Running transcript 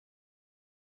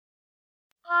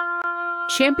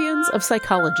Champions of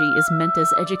Psychology is meant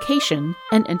as education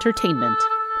and entertainment.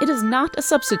 It is not a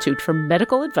substitute for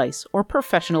medical advice or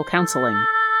professional counseling.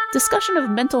 Discussion of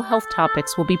mental health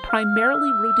topics will be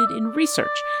primarily rooted in research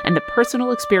and the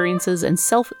personal experiences and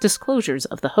self-disclosures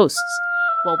of the hosts.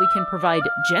 While we can provide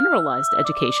generalized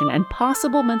education and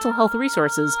possible mental health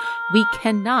resources, we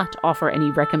cannot offer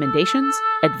any recommendations,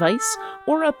 advice,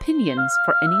 or opinions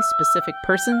for any specific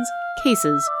persons,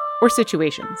 cases, or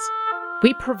situations.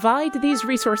 We provide these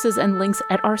resources and links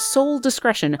at our sole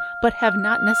discretion, but have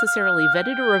not necessarily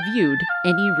vetted or reviewed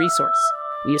any resource.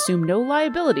 We assume no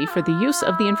liability for the use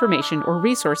of the information or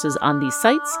resources on these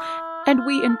sites, and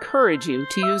we encourage you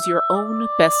to use your own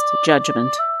best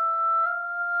judgment.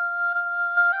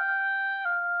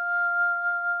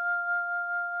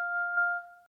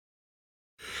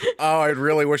 Oh, I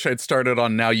really wish I'd started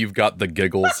on Now You've Got the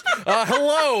Giggles.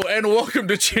 Hello, and welcome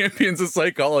to Champions of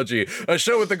Psychology, a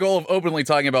show with the goal of openly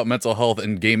talking about mental health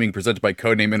and gaming, presented by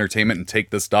Codename Entertainment and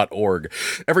TakeThis.org.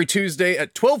 Every Tuesday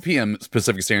at 12 p.m.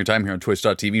 Pacific Standard Time here on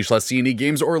twitch.tv/CNE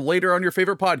Games, or later on your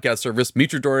favorite podcast service,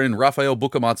 Mitra Dorian and Raphael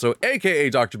Bukamatsu,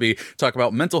 aka Dr. B, talk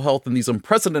about mental health in these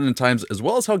unprecedented times, as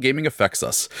well as how gaming affects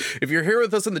us. If you're here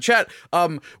with us in the chat,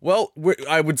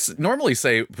 I would normally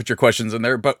say put your questions in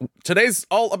there, but today's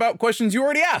all about questions you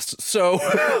already asked, so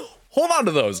hold on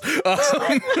to those.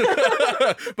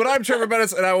 But I'm Trevor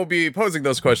Bettis, and I will be posing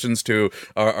those questions to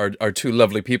our two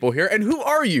lovely people here. And who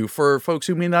are you, for folks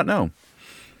who may not know?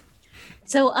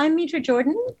 So I'm Mitra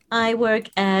Jordan. I work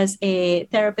as a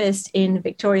therapist in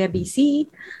Victoria, BC,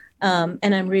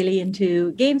 and I'm really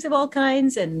into games of all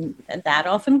kinds, and that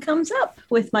often comes up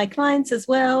with my clients as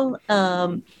well.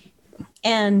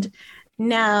 And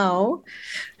now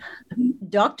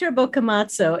Dr.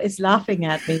 Bukamatsu is laughing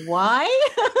at me. Why?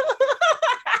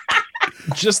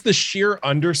 Just the sheer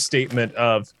understatement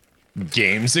of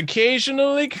games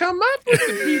occasionally come up with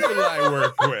the people I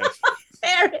work with.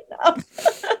 Fair enough.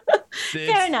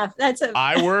 Fair enough.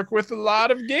 I work with a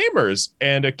lot of gamers,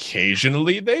 and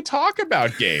occasionally they talk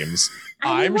about games.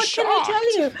 I'm what shocked.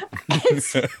 Can I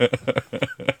tell you?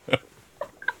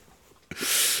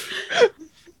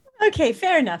 Okay,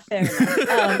 fair enough.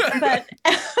 But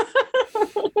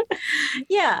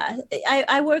yeah,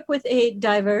 I work with a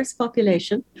diverse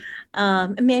population,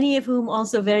 many of whom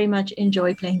also very much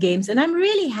enjoy playing games. And I'm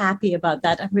really happy about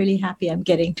that. I'm really happy I'm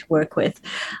getting to work with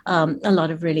a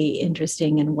lot of really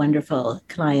interesting and wonderful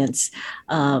clients.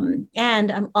 And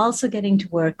I'm also getting to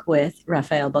work with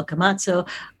Raphael Bukamatsu,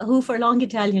 who for long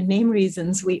Italian name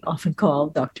reasons, we often call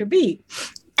Dr. B.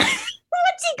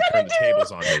 What's he gonna do?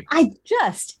 Tables on me. I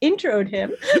just introed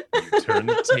him. You turn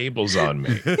the tables on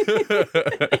me.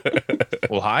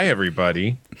 Well, hi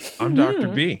everybody. I'm Dr.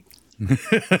 B.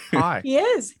 Hi.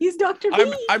 Yes, he's Dr.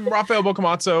 B. I'm Raphael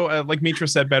Bukamatsu, like Mitra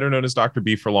said, better known as Dr.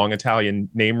 B for long Italian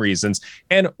name reasons.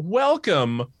 And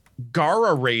welcome,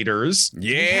 Gara Raiders. Yeah.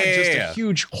 We had just a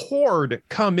huge horde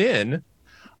come in.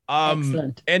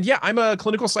 Excellent. And yeah, I'm a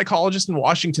clinical psychologist in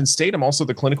Washington State. I'm also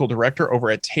the clinical director over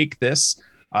at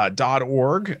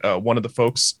TakeThis.org, one of the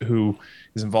folks who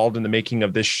is involved in the making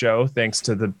of this show, thanks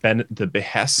to the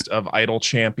behest of Idle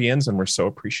Champions, and we're so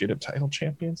appreciative to Idle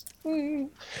Champions.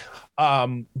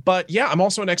 But yeah, I'm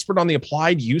also an expert on the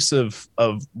applied use of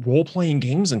role-playing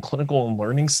games in clinical and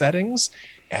learning settings,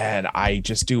 and I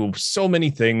just do so many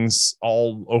things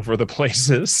all over the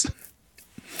places.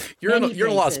 You're in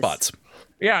a lot of spots.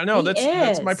 Yeah, no,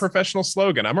 that's my professional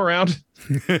slogan. I'm around.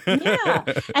 Yeah,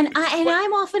 and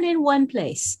I'm often in one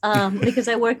place because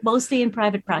I work mostly in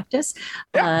private practice.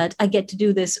 But I get to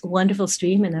do this wonderful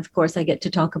stream, and of course, I get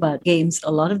to talk about games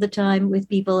a lot of the time with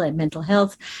people and mental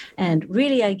health. And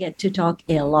really, I get to talk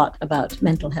a lot about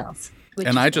mental health.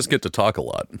 And I just get to talk a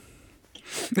lot.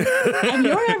 And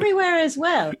you're everywhere as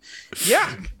well.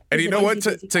 Yeah. And you know what?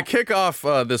 To kick off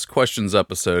this questions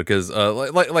episode, because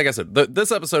like I said, this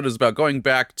episode is about going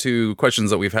back to questions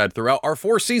that we've had throughout our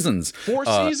 4 seasons. 4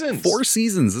 seasons. 4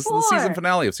 seasons. This is the season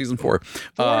finale of season 4.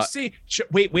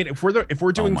 Wait. If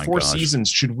we're doing 4 seasons,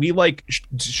 should we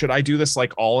should I do this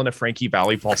like all in a Frankie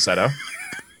Valli falsetto?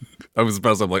 I was about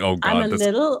to say, like, oh god,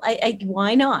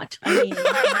 why not? I mean,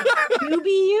 you be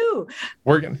you.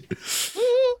 We're gonna.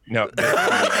 No.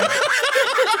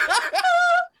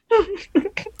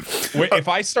 Wait, if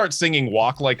I start singing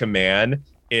 "Walk Like a Man"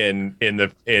 in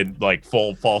like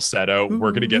full falsetto,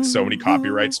 we're gonna get so many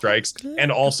copyright strikes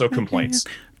and also complaints.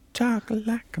 Talk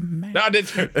like a man. No,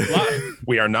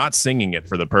 we are not singing it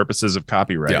for the purposes of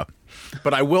copyright. Yeah.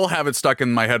 but I will have it stuck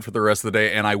in my head for the rest of the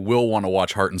day, and I will want to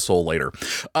watch Heart and Soul later.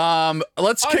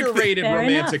 Let's Underrated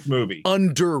romantic movie.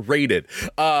 Underrated.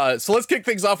 So let's kick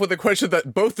things off with a question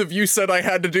that both of you said I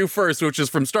had to do first, which is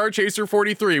from Star Chaser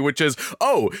 43, which is,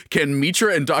 can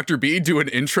Mitra and Dr. B do an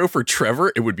intro for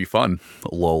Trevor? It would be fun.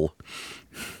 Lol.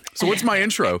 So what's my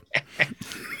intro?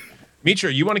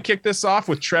 Mitra, you want to kick this off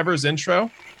with Trevor's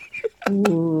intro?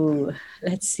 Ooh,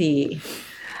 let's see.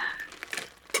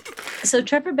 So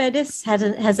Trevor Bettis has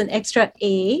an extra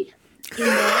A in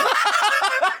there.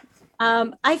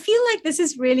 I feel like this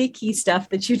is really key stuff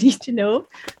that you need to know.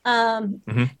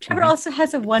 Trevor also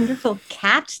has a wonderful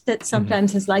cat that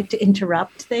sometimes has liked to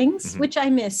interrupt things, which I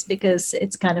miss because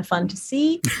it's kind of fun to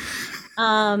see.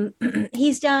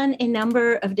 He's done a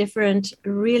number of different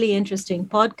really interesting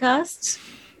podcasts,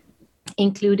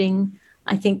 including,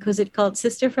 I think, was it called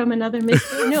Sister from Another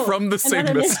Mister? No, From the Same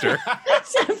Mister. From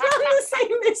the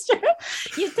Same Mister.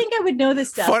 You'd think I would know this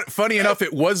stuff. Funny enough,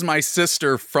 it was my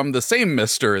sister from the Same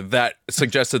Mister that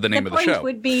suggested the name of the show. The point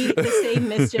would be the same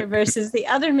Mister versus the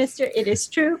other Mister. It is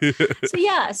true.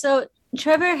 So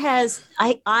Trevor has,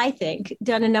 I think,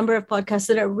 done a number of podcasts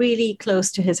that are really close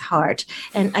to his heart.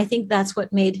 And I think that's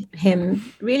what made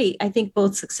him really, I think,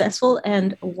 both successful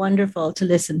and wonderful to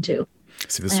listen to.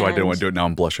 See, this is why I didn't want to do it. Now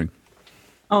I'm blushing.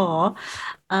 Oh,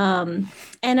 and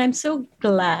I'm so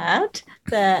glad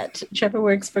that Trevor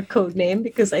works for Codename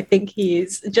because I think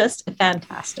he's just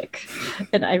fantastic,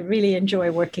 and I really enjoy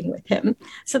working with him.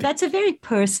 So that's a very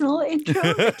personal intro.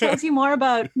 It tells you more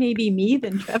about maybe me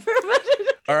than Trevor.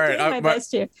 All right, I'm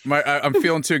best here. I'm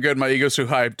feeling too good. My ego's too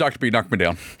high. Dr. B, knock me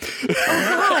down.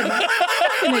 Oh God.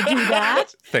 Going to do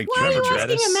that. Thank you. Why are you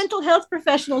asking a mental health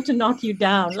professional to knock you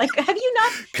down? Like, have you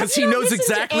not? Because he knows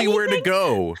exactly where to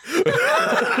go.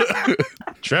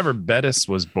 Trevor Bettis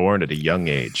was born at a young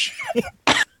age.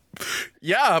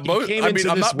 Yeah, I'm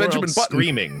not Benjamin Button.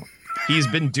 Screaming. He's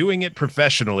been doing it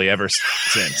professionally ever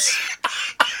since.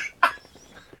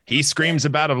 He screams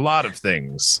about a lot of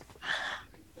things.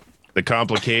 The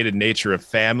complicated nature of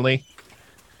family,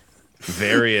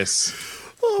 various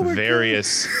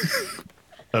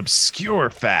obscure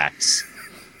facts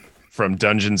from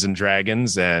Dungeons and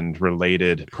Dragons and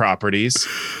related properties,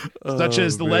 such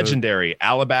as the legendary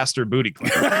Alabaster Booty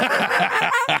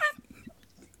Clap.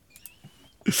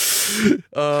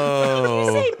 Oh.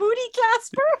 Did you say booty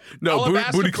clasper? No,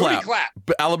 booty clap.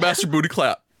 Alabaster Booty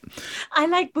Clap. I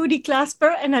like booty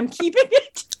clasper, and I'm keeping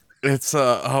it. It's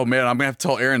oh man, I'm gonna have to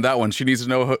tell Erin that one. She needs to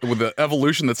know with the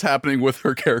evolution that's happening with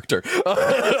her character.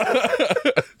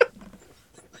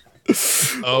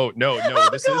 Oh no!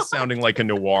 This is sounding like a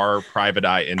noir private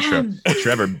eye intro.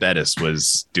 Trevor Bettis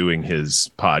was doing his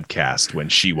podcast when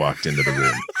she walked into the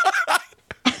room.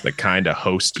 The kind of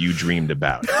host you dreamed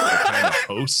about. The kind of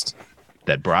host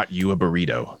that brought you a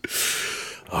burrito.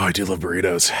 Oh, I do love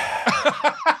burritos.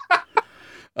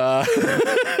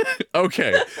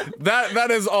 Okay,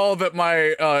 that is all that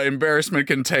my embarrassment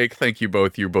can take. Thank you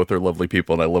both. You both are lovely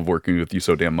people, and I love working with you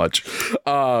so damn much.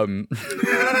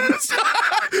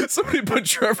 Somebody put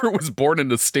Trevor was born in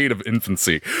a state of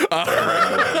infancy.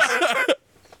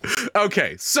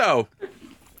 Okay, so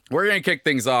we're going to kick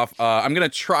things off. I'm going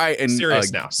to try and...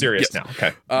 Serious now.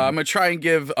 Okay. I'm going to try and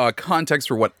give context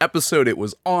for what episode it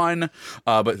was on,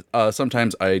 but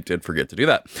sometimes I did forget to do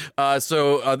that.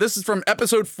 So this is from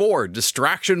episode 4,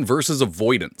 Distraction versus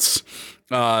Avoidance.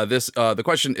 The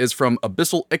question is from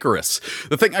Abyssal Icarus.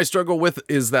 The thing I struggle with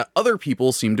is that other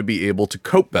people seem to be able to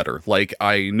cope better. Like,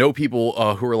 I know people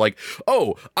who are like,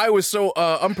 oh, I was so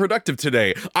unproductive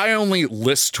today. I only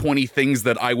list 20 things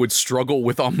that I would struggle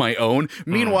with on my own.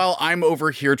 Meanwhile, I'm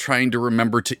over here trying to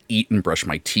remember to eat and brush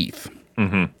my teeth.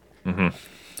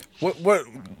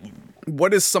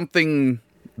 What is something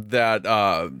that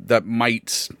that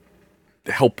might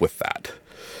help with that?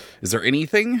 Is there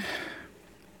anything?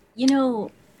 You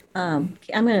know, I'm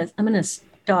gonna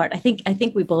start. I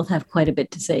think we both have quite a bit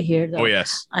to say here. Though. Oh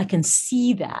yes, I can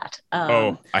see that.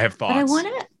 I have thoughts.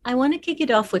 But I want to kick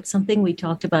it off with something we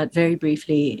talked about very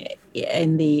briefly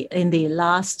in the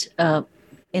last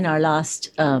in our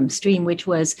last stream, which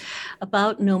was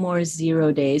about no more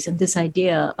 0 days and this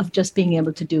idea of just being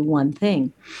able to do one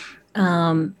thing.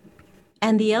 And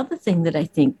the other thing that I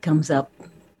think comes up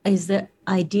is the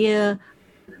idea.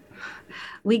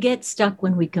 We get stuck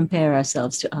when we compare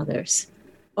ourselves to others,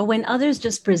 or when others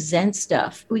just present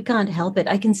stuff. We can't help it.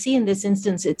 I can see in this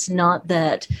instance, it's not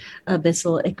that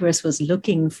Abyssal Icarus was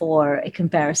looking for a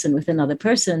comparison with another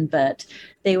person, but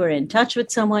they were in touch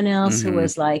with someone else who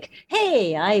was like,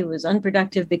 hey, I was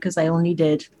unproductive because I only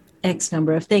did X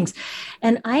number of things.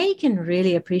 And I can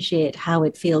really appreciate how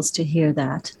it feels to hear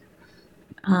that.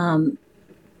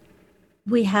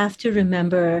 we have to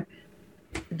remember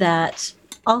that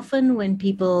often when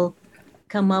people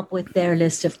come up with their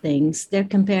list of things, they're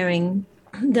comparing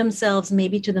themselves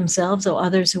maybe to themselves or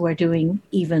others who are doing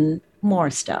even more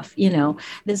stuff.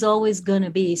 There's always going to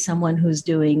be someone who's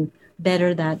doing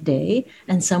better that day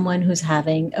and someone who's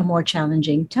having a more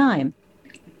challenging time.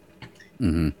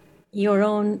 Mm-hmm. Your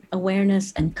own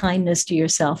awareness and kindness to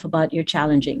yourself about your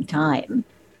challenging time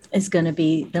is going to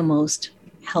be the most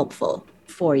helpful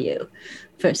for you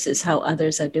versus how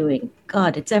others are doing.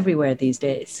 God, it's everywhere these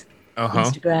days.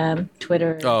 Instagram,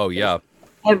 Twitter. Oh, yeah.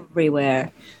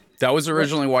 Everywhere. That was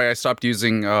originally why I stopped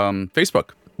using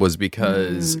Facebook, was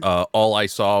because all I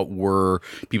saw were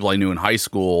people I knew in high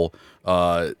school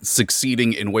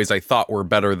succeeding in ways I thought were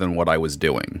better than what I was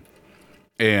doing.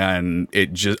 And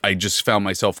I just found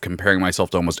myself comparing myself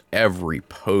to almost every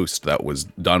post that was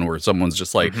done where someone's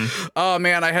just like, oh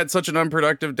man, I had such an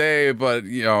unproductive day, but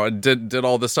I did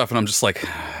all this stuff. And I'm just like,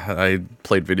 I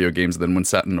played video games, then went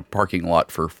sat in a parking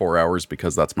lot for 4 hours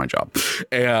because that's my job.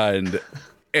 And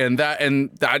that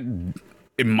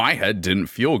in my head didn't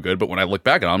feel good. But when I look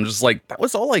back at it, I'm just like, that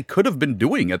was all I could have been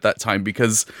doing at that time,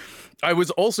 because I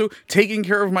was also taking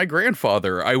care of my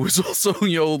grandfather. I was also,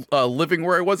 living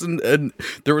where I was, and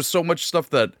there was so much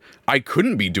stuff that I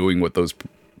couldn't be doing what those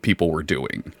people were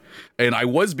doing. And I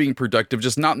was being productive,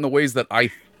 just not in the ways that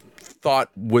I thought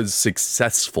was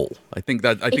successful. I think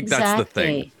that's the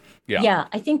thing. Yeah,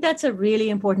 I think that's a really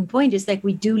important point, is that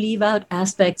we do leave out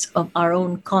aspects of our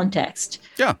own context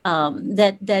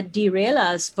that derail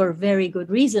us for very good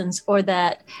reasons, or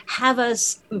that have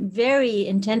us very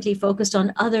intently focused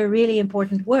on other really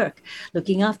important work.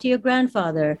 Looking after your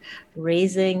grandfather,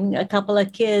 raising a couple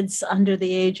of kids under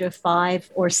the age of 5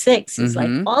 or 6 is like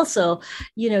also,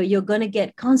 you're going to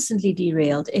get constantly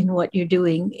derailed in what you're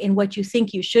doing, in what you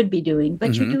think you should be doing,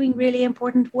 but you're doing really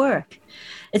important work.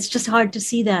 It's just hard to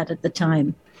see that at the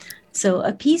time. So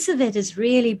a piece of it is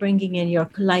really bringing in your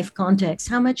life context.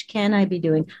 How much can I be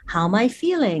doing? How am I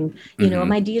feeling?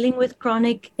 Am I dealing with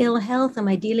chronic ill health? Am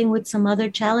I dealing with some other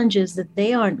challenges that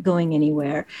they aren't going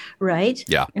anywhere? Right?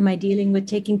 Yeah. Am I dealing with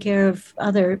taking care of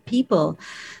other people?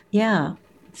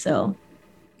 So.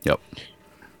 Yep.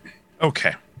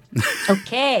 Okay.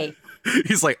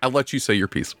 He's like, I'll let you say your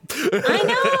piece. I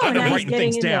know. I'm writing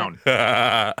things down.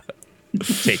 I'm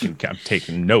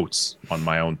taking notes on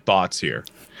my own thoughts here.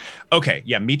 Okay,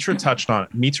 yeah, Mitra touched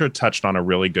on a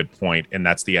really good point, and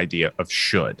that's the idea of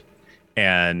should.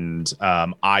 And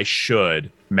I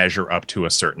should measure up to a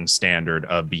certain standard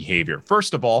of behavior.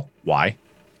 First of all, why?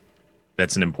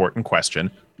 That's an important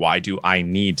question. Why do I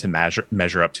need to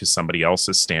measure up to somebody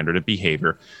else's standard of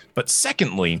behavior? But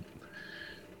secondly,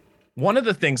 one of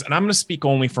the things, and I'm going to speak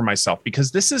only for myself,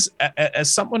 because this is, as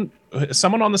someone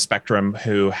on the spectrum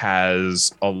who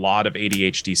has a lot of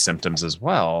ADHD symptoms as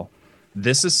well,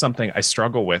 this is something I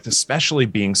struggle with, especially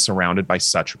being surrounded by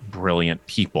such brilliant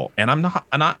people. And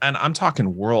I'm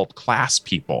talking world-class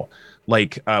people.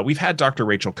 Like we've had Dr.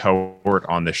 Rachel Cowart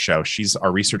on this show. She's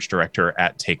our research director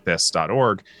at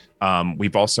takethis.org.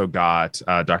 We've also got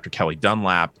Dr. Kelly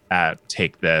Dunlap at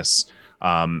Take This.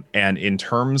 And in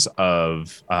terms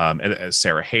of Dr.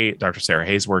 Sarah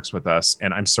Hayes works with us,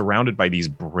 and I'm surrounded by these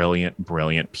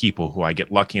brilliant people who I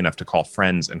get lucky enough to call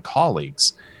friends and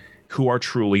colleagues, who are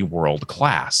truly world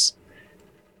class.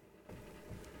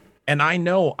 And I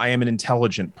know I am an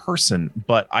intelligent person,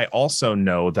 but I also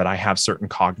know that I have certain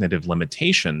cognitive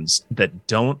limitations that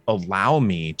don't allow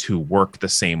me to work the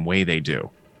same way they do.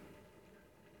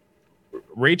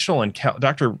 Rachel and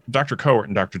Dr. Cowart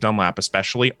and Dr. Dunlap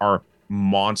especially are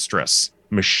monstrous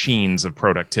machines of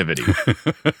productivity.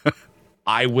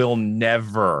 I will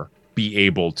never be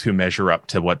able to measure up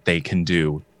to what they can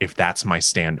do if that's my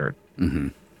standard. Mm-hmm.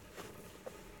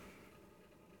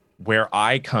 Where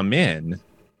I come in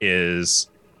is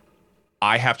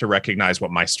I have to recognize what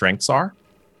my strengths are,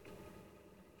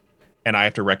 and I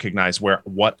have to recognize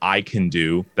what I can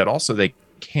do that also they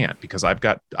can't, because I've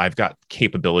got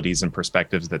capabilities and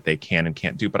perspectives that they can and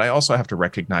can't do, but I also have to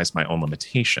recognize my own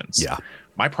limitations. Yeah.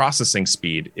 My processing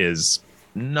speed is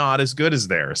not as good as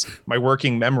theirs. My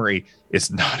working memory is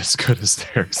not as good as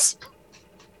theirs.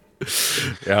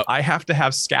 Yeah. I have to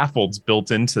have scaffolds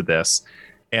built into this,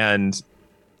 and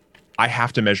I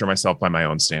have to measure myself by my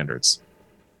own standards.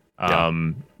 Yeah.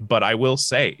 But I will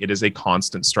say it is a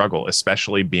constant struggle,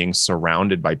 especially being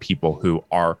surrounded by people who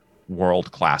are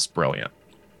world-class brilliant.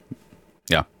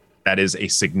 Yeah. That is a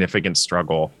significant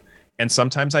struggle. And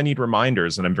sometimes I need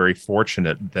reminders, and I'm very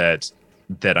fortunate that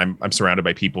I'm surrounded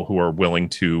by people who are willing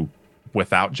to,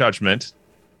 without judgment,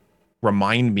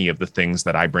 remind me of the things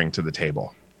that I bring to the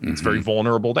table. Mm-hmm. It's very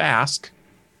vulnerable to ask.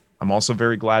 I'm also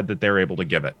very glad that they're able to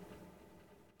give it.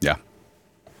 Yeah.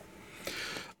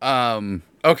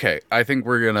 Okay, I think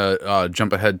we're gonna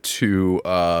jump ahead to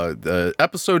the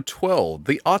episode 12,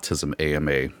 the Autism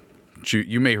AMA.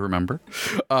 You may remember.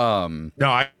 No,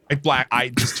 I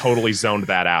just totally zoned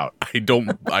that out. I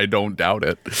don't doubt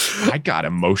it. I got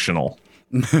emotional.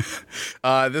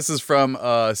 This is from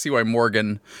CY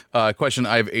Morgan. Question: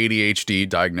 I have ADHD,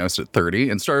 diagnosed at 30,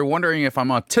 and started wondering if I'm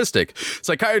autistic.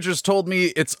 Psychiatrist told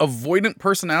me it's avoidant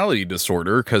personality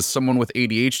disorder because someone with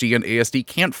ADHD and ASD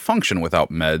can't function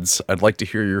without meds. I'd like to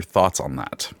hear your thoughts on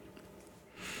that.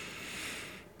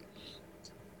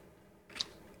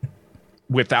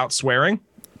 Without swearing?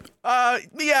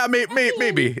 Yeah,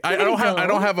 maybe. I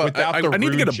don't have a. Without I the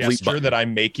need to get a bleep gesture button. that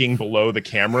I'm making below the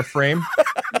camera frame.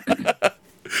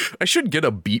 I should get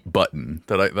a beep button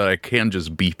that I can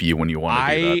just beep you when you want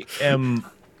to do that.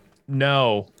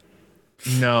 No.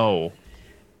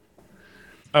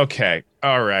 Okay.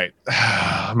 All right.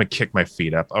 I'm gonna kick my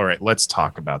feet up. All right. Let's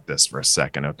talk about this for a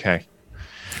second. Okay.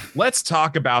 Let's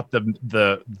talk about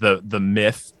the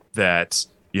myth that,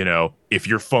 you know, if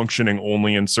you're functioning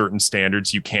only in certain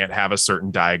standards, you can't have a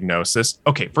certain diagnosis.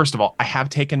 Okay. First of all, I have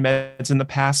taken meds in the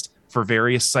past for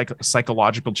various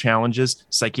psychological challenges,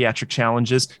 psychiatric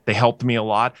challenges. They helped me a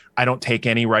lot. I don't take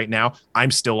any right now.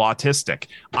 I'm still autistic.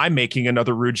 I'm making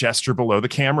another rude gesture below the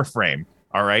camera frame.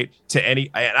 All right. And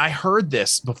I heard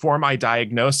this before my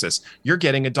diagnosis. You're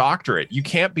getting a doctorate. You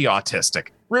can't be autistic.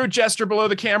 Rude gesture below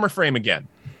the camera frame again.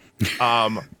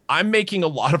 I'm making a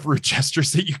lot of rude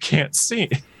gestures that you can't see.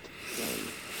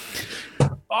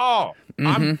 Oh,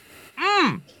 and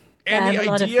the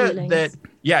idea that,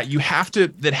 yeah, you have to,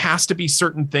 that has to be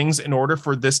certain things in order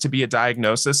for this to be a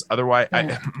diagnosis. Otherwise,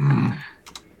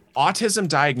 autism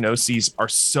diagnoses are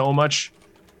so much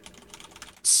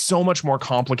more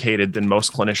complicated than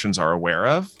most clinicians are aware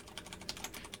of.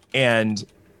 And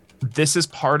this is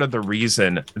part of the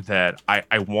reason that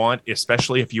I want,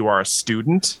 especially if you are a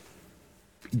student,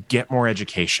 get more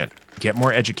education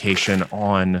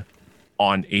on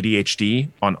ADHD,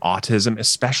 on autism,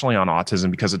 especially on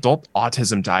autism, because adult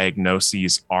autism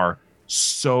diagnoses are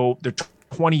they're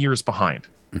 20 years behind.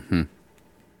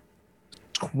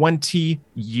 20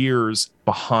 years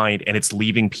behind, and it's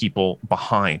leaving people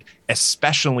behind,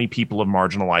 especially people of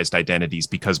marginalized identities,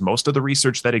 because most of the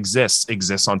research that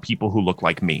exists on people who look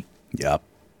like me. Yep.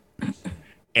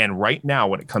 And right now,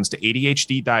 when it comes to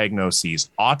ADHD diagnoses,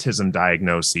 autism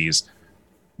diagnoses,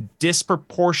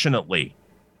 disproportionately,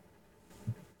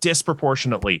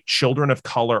 children of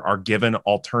color are given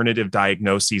alternative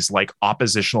diagnoses like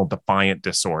oppositional defiant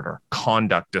disorder,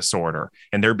 conduct disorder,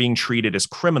 and they're being treated as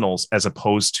criminals as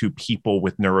opposed to people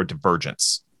with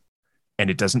neurodivergence. And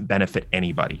it doesn't benefit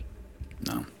anybody.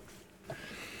 No.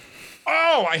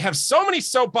 Oh, I have so many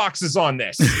soapboxes on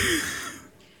this.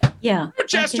 Yeah.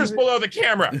 Gestures below the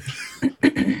camera.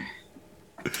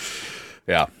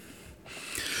 Yeah.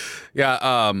 Yeah.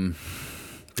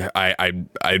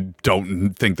 I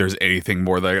don't think there's anything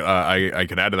more that I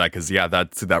could add to that, because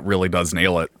that really does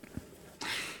nail it.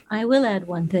 I will add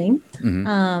one thing.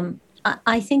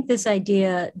 I think this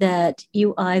idea that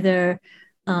you either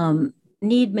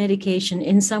need medication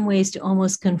in some ways to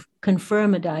almost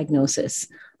confirm a diagnosis,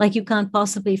 like you can't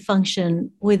possibly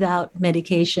function without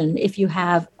medication if you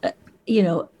have,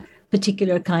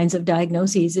 particular kinds of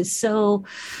diagnoses, is so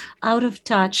out of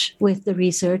touch with the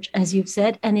research, as you've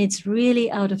said, and it's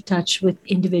really out of touch with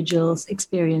individuals'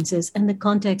 experiences and the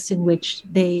context in which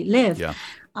they live. Yeah.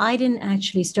 I didn't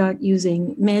actually start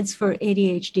using meds for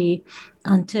ADHD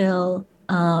until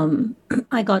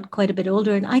I got quite a bit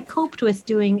older, and I coped with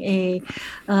doing a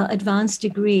advanced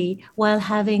degree while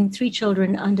having 3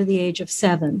 children under the age of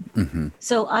 7.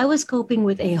 So I was coping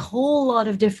with a whole lot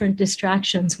of different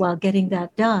distractions while getting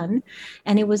that done.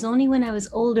 And it was only when I was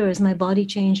older, as my body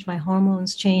changed, my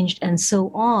hormones changed, and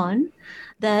so on,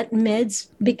 that meds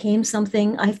became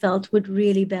something I felt would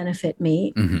really benefit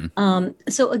me.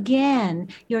 So again,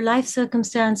 your life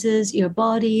circumstances, your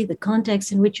body, the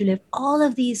context in which you live, all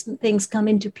of these things come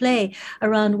into play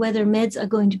around whether meds are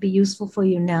going to be useful for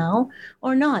you now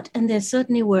or not. And they're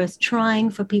certainly worth trying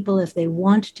for people if they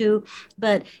want to,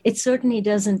 but it certainly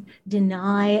doesn't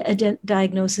deny a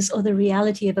diagnosis or the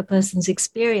reality of a person's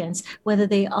experience, whether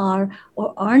they are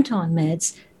or aren't on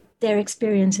meds. Their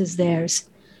experience is theirs.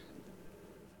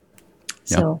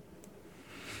 So,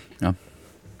 yeah.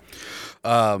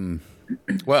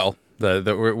 Well,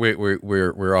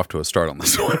 we're off to a start on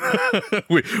this one.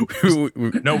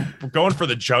 No, we're going for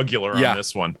the jugular on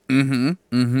this one.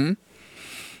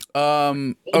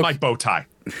 Hold my bow tie.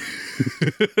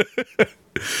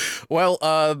 Well,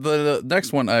 the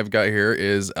next one I've got here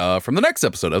is from the next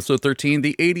episode 13,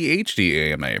 the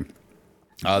ADHD AMA.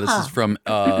 This is from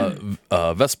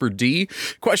Vesper D.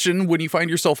 Question: when you find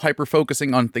yourself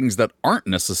hyper-focusing on things that aren't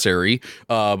necessary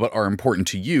but are important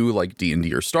to you, like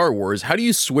D&D or Star Wars, how do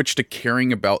you switch to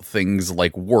caring about things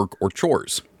like work or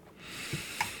chores?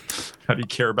 How do you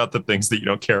care about the things that you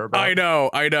don't care about? I know.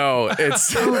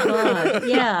 It's Oh God,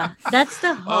 yeah, that's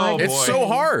the hard. it's so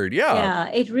hard. Yeah,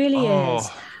 it really is.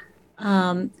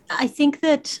 I think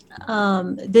that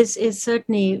this is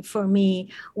certainly for me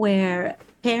where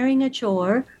pairing a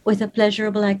chore with a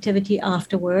pleasurable activity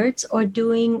afterwards, or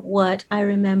doing what I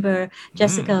remember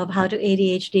Jessica of How to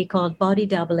ADHD called body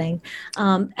doubling.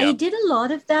 I did a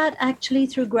lot of that actually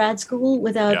through grad school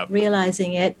without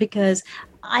realizing it, because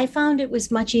I found it was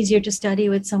much easier to study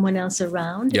with someone else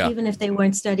around, even if they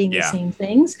weren't studying the same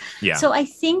things. So I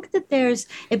think that there's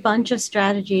a bunch of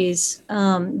strategies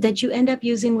that you end up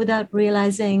using without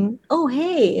realizing, oh,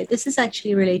 hey, this is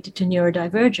actually related to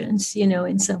neurodivergence,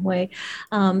 in some way.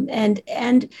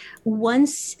 And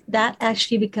once that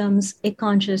actually becomes a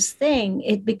conscious thing,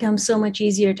 it becomes so much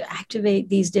easier to activate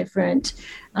these different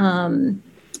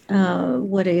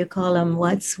what do you call them?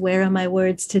 Where are my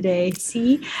words today?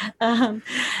 See,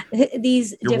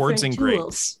 these your different words in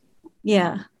tools.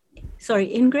 Yeah.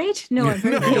 Sorry, ingrate? No, I'm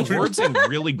very Your wordsing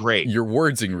really great. Your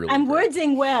wordsing really. I'm great.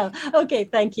 wordsing well. Okay,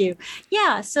 thank you.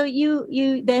 Yeah, so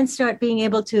you then start being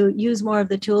able to use more of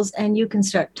the tools, and you can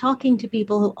start talking to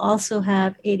people who also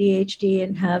have ADHD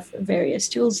and have various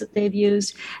tools that they've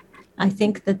used. I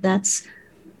think that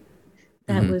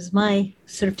was my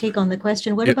sort of take on the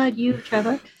question. What about you,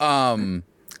 Trevor?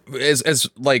 As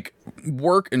like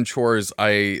work and chores,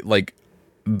 I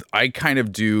kind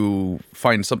of do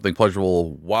find something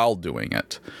pleasurable while doing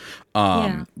it.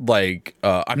 I'm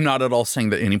not at all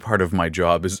saying that any part of my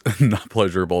job is not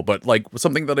pleasurable, but like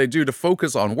something that I do to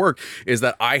focus on work is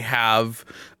that I have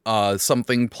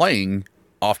something playing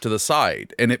off to the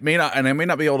side, and I may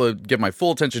not be able to give my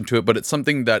full attention to it, but it's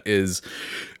something that is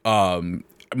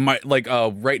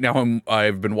right now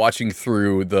I've been watching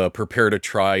through the Prepare to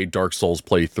Try Dark Souls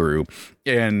playthrough,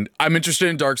 and I'm interested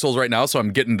in Dark Souls right now, so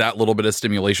I'm getting that little bit of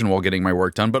stimulation while getting my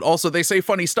work done, but also they say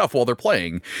funny stuff while they're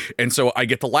playing, and so I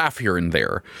get to laugh here and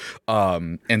there,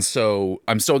 and so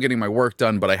I'm still getting my work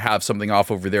done, but I have something off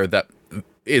over there that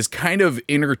is kind of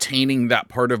entertaining that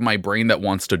part of my brain that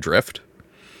wants to drift.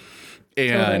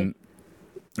 And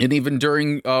even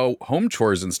during home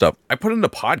chores and stuff, I put in a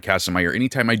podcast in my ear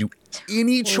anytime I do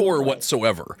any chore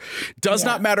whatsoever. Does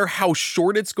not matter how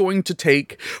short it's going to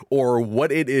take or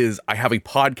what it is. I have a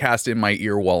podcast in my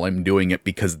ear while I'm doing it,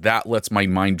 because that lets my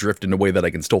mind drift in a way that I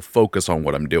can still focus on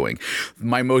what I'm doing.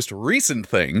 My most recent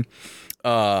thing,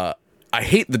 I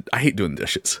hate doing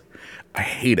dishes. I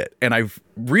hate it. And I've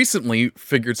recently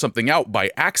figured something out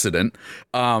by accident.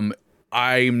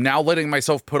 I'm now letting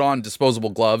myself put on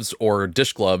disposable gloves or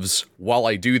dish gloves while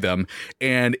I do them,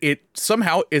 and it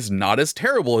somehow is not as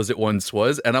terrible as it once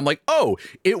was, and I'm like, oh,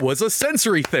 it was a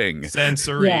sensory thing.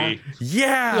 Sensory.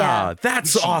 Yeah.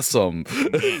 That's awesome.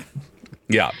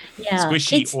 Yeah.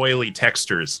 Squishy, oily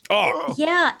textures. Oh.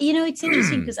 Yeah, it's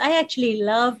interesting because I actually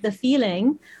love the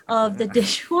feeling of the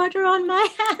dishwater on my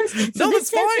hands. So No, the that's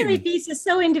sensory fine. piece is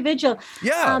so individual.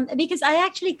 Yeah. Because I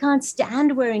actually can't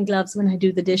stand wearing gloves when I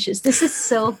do the dishes. This is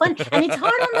so fun. And it's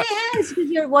hard on my hands because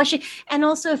you're washing. And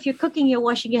also if you're cooking, you're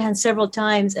washing your hands several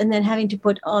times and then having to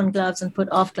put on gloves and put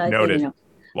off gloves. Noted.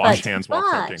 Wash hands while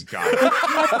cooking. Got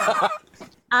it.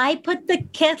 I put the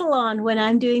kettle on when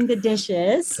I'm doing the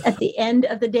dishes at the end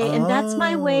of the day. And that's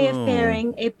my way of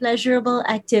pairing a pleasurable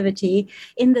activity,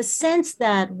 in the sense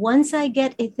that once I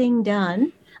get a thing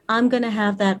done, I'm going to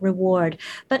have that reward.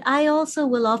 But I also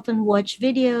will often watch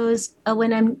videos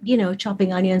when I'm,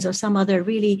 chopping onions or some other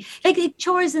really like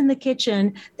chores in the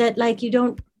kitchen that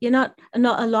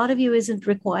not a lot of you isn't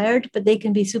required, but they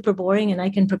can be super boring and I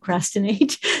can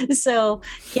procrastinate. So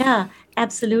yeah,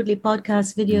 absolutely.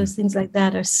 Podcasts, videos, things like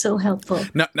that are so helpful.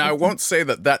 Now I won't say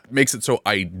that makes it so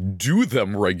I do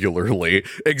them regularly.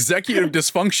 Executive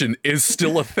dysfunction is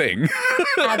still a thing.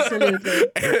 Absolutely.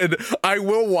 And I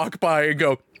will walk by and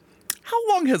go, how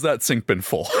long has that sink been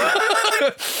full?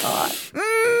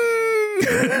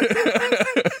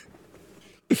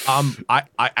 I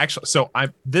actually,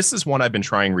 this is one I've been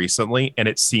trying recently and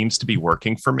it seems to be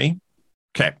working for me.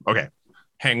 Okay.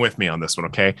 Hang with me on this one.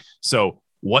 Okay. So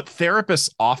what therapists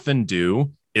often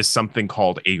do is something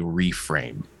called a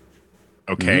reframe.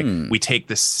 Okay. We take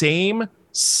the same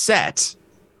set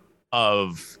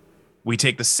of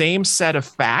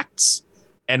facts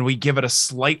and we give it a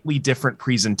slightly different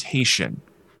presentation,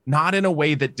 not in a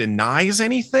way that denies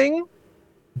anything,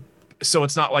 So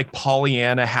it's not like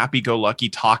Pollyanna, happy-go-lucky,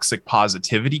 toxic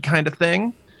positivity kind of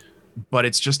thing, but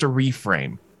it's just a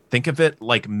reframe. Think of it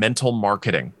like mental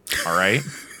marketing. All right.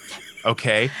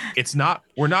 Okay.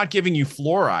 We're not giving you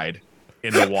fluoride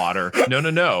in the water.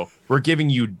 No. We're giving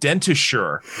you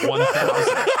Dentasure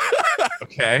 1000.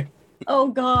 Okay. Oh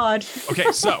God.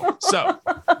 Okay. So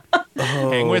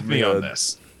hang with me on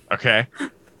this. Okay.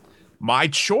 My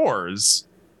chores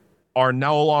are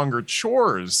no longer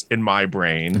chores in my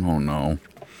brain. Oh no.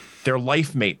 They're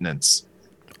life maintenance.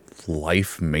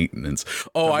 Life maintenance.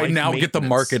 Oh, I now get the maintenance.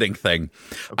 marketing thing.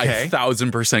 Okay. I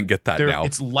 1000% get that now.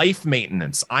 It's life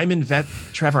maintenance.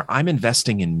 Trevor, I'm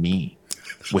investing in me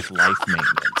with life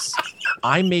maintenance.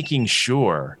 I'm making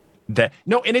sure that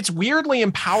and it's weirdly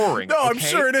empowering. No, I'm okay?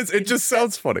 sure it is. It just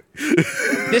sounds funny.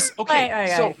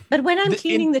 Right. But when I'm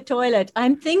cleaning the toilet,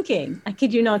 I'm thinking, I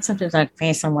kid you not, sometimes I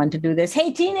pay someone to do this.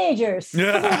 Hey, teenagers.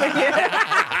 Come over here.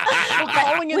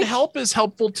 Calling in help is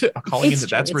helpful too.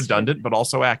 That's redundant, but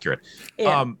also accurate.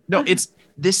 Yeah.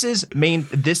 This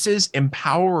is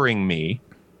empowering me,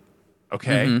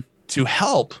 okay, to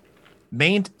help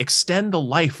extend the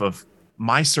life of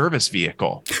my service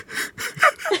vehicle.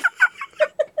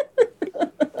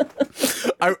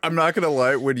 I'm not gonna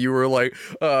lie. When you were like,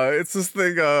 it's this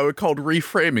thing called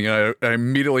reframing, and I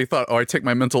immediately thought, I take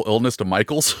my mental illness to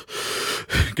Michael's,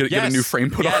 get a new frame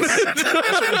put on it. That's what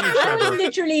we do, I was Trevor.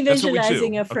 literally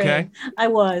visualizing a frame. Okay? I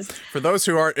was. For those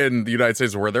who aren't in the United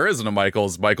States where there isn't a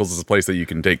Michael's is a place that you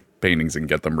can take paintings and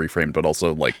get them reframed, but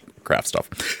also like craft stuff.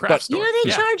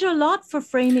 They charge a lot for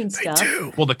framing stuff. They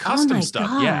do. Well, the custom my stuff,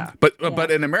 God. yeah.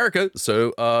 But in America,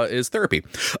 so is therapy.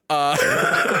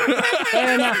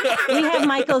 Fair enough. We have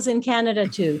Michaels in Canada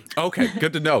too. Okay,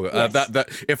 good to know. Yes. That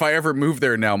if I ever move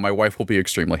there now, my wife will be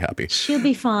extremely happy. She'll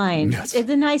be fine. Yes. It's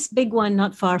a nice big one,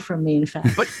 not far from me, in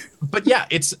fact. But yeah,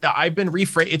 I've been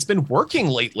it's been working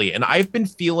lately, and I've been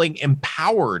feeling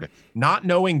empowered, not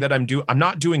knowing that I'm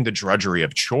not doing the drudgery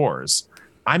of chores.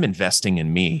 I'm investing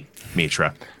in me,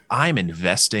 Mitra. I'm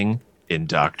investing in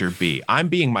Dr. B. I'm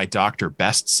being my Dr.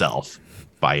 Best self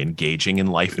by engaging in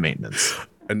life maintenance.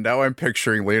 And now I'm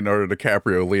picturing Leonardo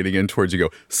DiCaprio leaning in towards you, go,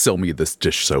 sell me this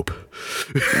dish soap.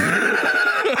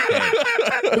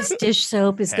 This dish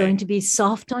soap is going to be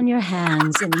soft on your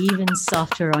hands and even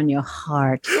softer on your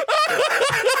heart.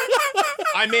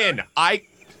 I'm in.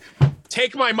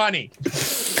 Take my money.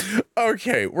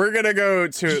 Okay, we're going to go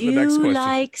to Do the next question. you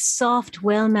like soft,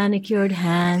 well-manicured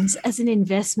hands as an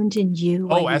investment in you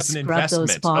while you as an scrub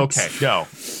those investment. spots? Okay, no.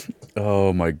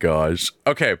 Oh my gosh.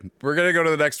 Okay, we're going to go to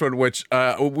the next one, which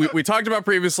we talked about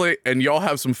previously, and y'all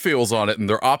have some feels on it, and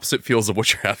they're opposite feels of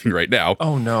what you're having right now.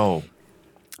 Oh, no.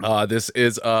 This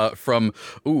is from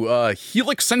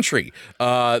Helix Sentry.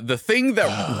 The thing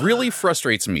that really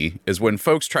frustrates me is when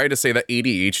folks try to say that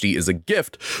ADHD is a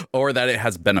gift or that it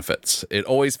has benefits. It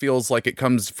always feels like it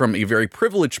comes from a very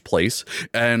privileged place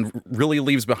and really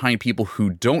leaves behind people who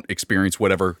don't experience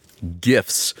whatever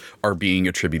gifts are being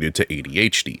attributed to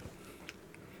ADHD.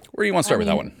 Where do you want to start with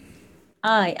that one?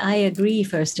 I agree,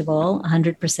 first of all,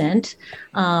 100%.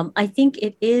 I think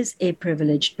it is a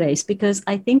privileged place because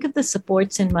I think of the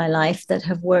supports in my life that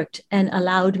have worked and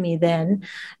allowed me then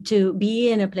to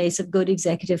be in a place of good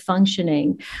executive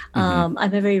functioning. I'm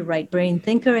a very right brain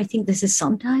thinker. I think this is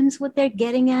sometimes what they're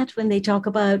getting at when they talk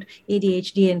about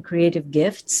ADHD and creative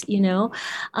gifts,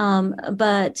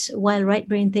 But while right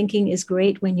brain thinking is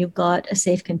great when you've got a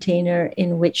safe container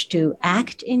in which to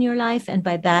act in your life, and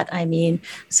by that I mean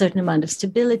a certain amount of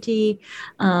stability,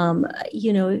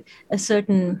 a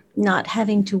certain not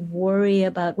having to worry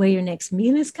about where your next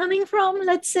meal is coming from,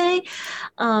 let's say,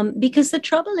 because the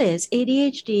trouble is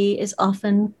ADHD is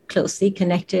often closely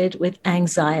connected with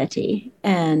anxiety.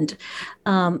 And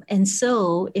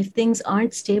so if things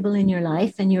aren't stable in your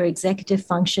life and your executive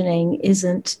functioning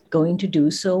isn't going to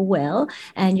do so well,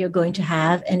 and you're going to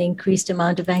have an increased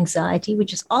amount of anxiety,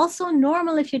 which is also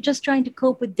normal if you're just trying to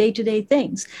cope with day-to-day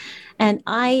things. And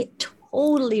I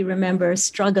totally remember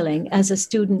struggling as a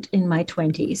student in my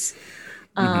 20s.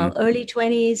 Early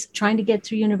 20s, trying to get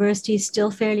through university,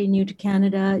 still fairly new to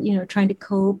Canada, trying to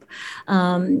cope,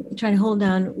 trying to hold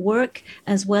down work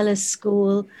as well as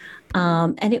school,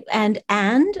 and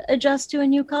adjust to a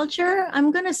new culture.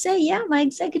 I'm going to say, my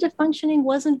executive functioning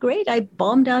wasn't great. I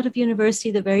bombed out of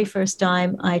university the very first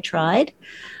time I tried.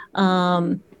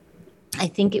 I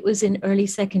think it was in early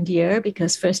second year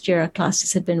because first year our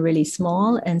classes had been really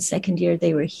small and second year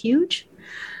they were huge.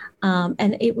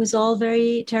 And it was all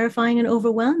very terrifying and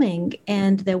overwhelming.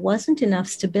 And there wasn't enough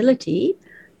stability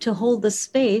to hold the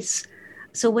space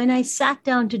So when I sat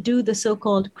down to do the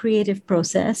so-called creative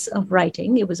process of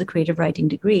writing, it was a creative writing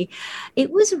degree,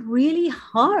 it was really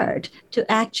hard to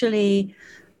actually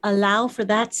allow for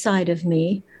that side of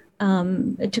me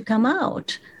to come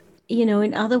out.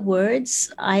 In other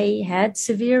words, I had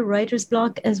severe writer's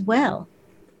block as well.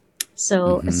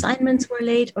 So assignments were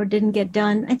late or didn't get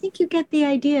done. I think you get the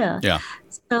idea. Yeah.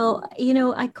 So,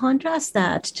 I contrast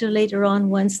that to later on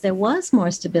once there was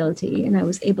more stability and I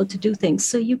was able to do things.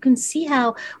 So you can see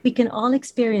how we can all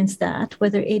experience that,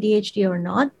 whether ADHD or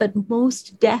not, but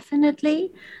most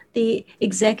definitely the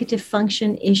executive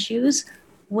function issues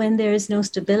when there is no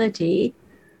stability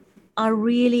are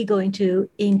really going to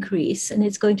increase, and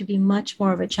it's going to be much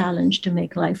more of a challenge to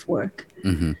make life work.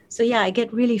 So yeah, I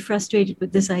get really frustrated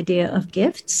with this idea of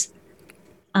gifts.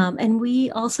 And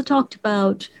we also talked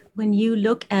about when you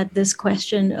look at this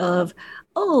question of,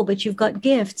 oh, but you've got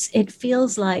gifts, it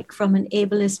feels like from an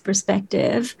ableist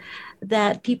perspective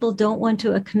that people don't want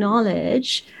to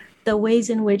acknowledge the ways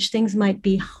in which things might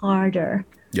be harder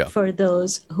for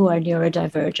those who are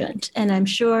neurodivergent. And I'm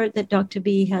sure that Dr.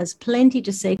 B has plenty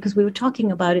to say because we were talking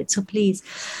about it. So please,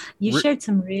 you shared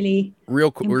some really...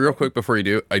 Real quick before you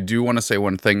do, I do want to say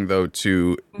one thing, though,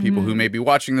 to people who may be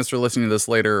watching this or listening to this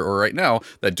later or right now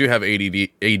that do have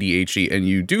ADHD and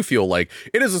you do feel like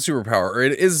it is a superpower or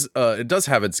it does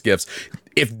have its gifts.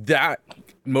 If that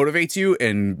motivates you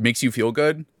and makes you feel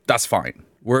good, that's fine.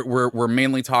 We're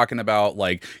mainly talking about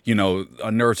like, a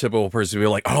neurotypical person will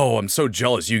be like, oh, I'm so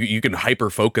jealous. You can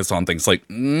hyper focus on things like,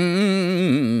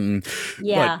 Yeah.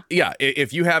 But yeah,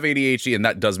 if you have ADHD and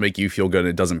that does make you feel good and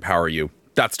it does empower you,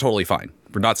 that's totally fine.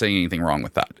 We're not saying anything wrong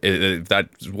with that. If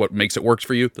that's what makes it work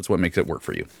for you, that's what makes it work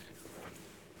for you.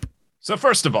 So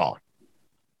first of all,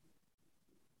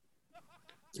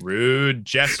 rude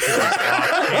gestures off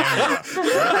camera.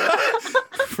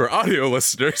 For audio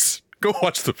listeners, go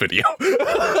watch the video.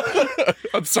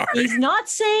 I'm sorry. He's not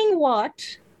saying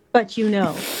what, but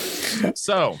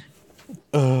So,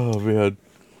 oh man,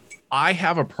 I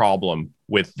have a problem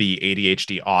with the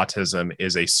ADHD autism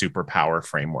is a superpower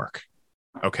framework.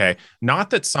 Okay. Not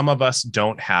that some of us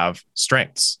don't have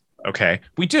strengths. Okay.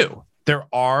 We do. There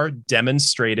are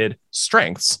demonstrated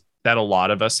strengths that a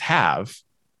lot of us have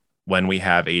when we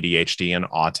have ADHD and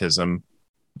autism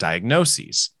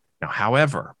diagnoses. Now,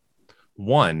 however,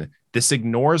 this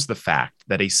ignores the fact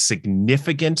that a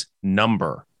significant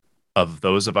number of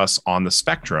those of us on the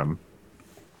spectrum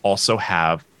also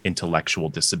have intellectual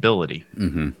disability.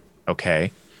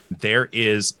 Okay. There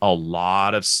is a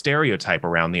lot of stereotype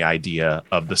around the idea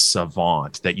of the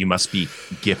savant, that you must be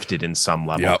gifted in some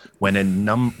level. Yep.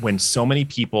 When so many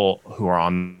people who are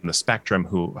on the spectrum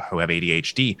who have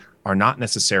ADHD are not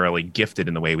necessarily gifted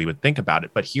in the way we would think about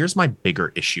it. But here's my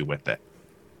bigger issue with it.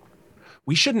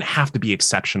 We shouldn't have to be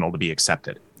exceptional to be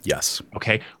accepted. Yes.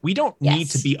 Okay. We don't need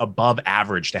to be above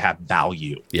average to have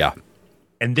value. Yeah.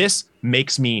 And this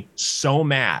makes me so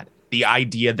mad. The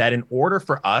idea that in order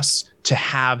for us to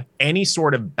have any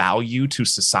sort of value to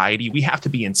society, we have to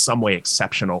be in some way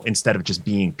exceptional instead of just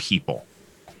being people.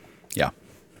 Yeah.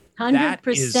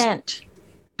 100%.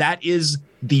 That is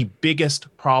the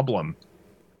biggest problem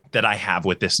that I have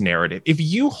with this narrative. If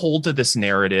you hold to this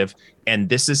narrative and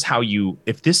this is how you,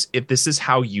 if this is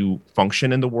how you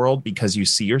function in the world because you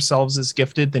see yourselves as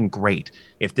gifted, then great.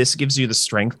 If this gives you the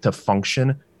strength to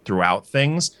function throughout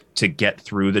things, to get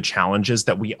through the challenges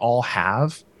that we all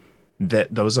have,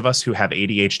 that those of us who have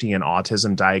ADHD and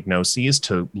autism diagnoses,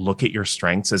 to look at your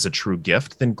strengths as a true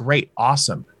gift, then great,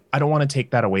 awesome. I don't want to take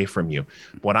that away from you.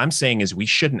 What I'm saying is we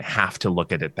shouldn't have to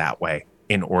look at it that way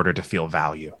in order to feel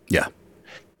value. Yeah.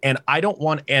 And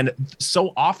and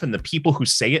so often the people who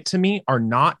say it to me are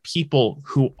not people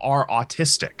who are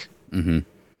autistic.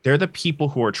 They're the people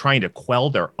who are trying to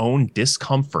quell their own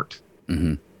discomfort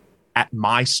at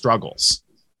my struggles.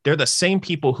 They're the same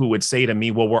people who would say to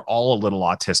me, well, we're all a little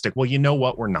autistic. Well, you know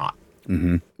what? We're not.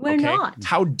 We're not.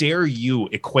 How dare you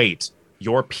equate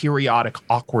your periodic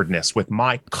awkwardness with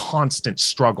my constant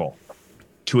struggle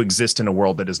to exist in a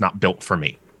world that is not built for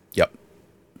me? Yep.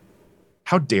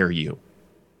 How dare you?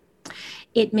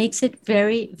 It makes it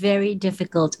very, very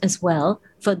difficult as well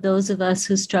for those of us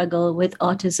who struggle with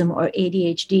autism or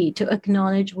ADHD to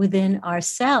acknowledge within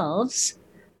ourselves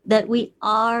that we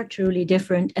are truly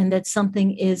different and that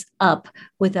something is up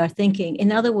with our thinking.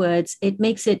 In other words, it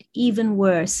makes it even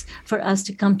worse for us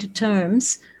to come to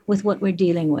terms with what we're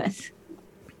dealing with.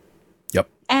 Yep.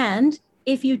 And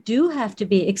if you do have to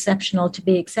be exceptional to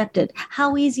be accepted,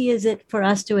 how easy is it for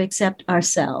us to accept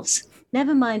ourselves?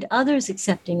 Never mind others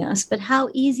accepting us, but how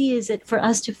easy is it for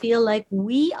us to feel like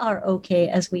we are okay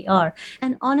as we are?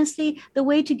 And honestly, the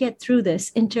way to get through this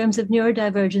in terms of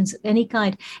neurodivergence of any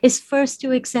kind is first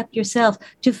to accept yourself,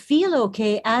 to feel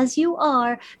okay as you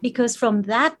are, because from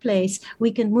that place,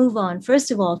 we can move on,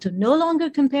 first of all, to no longer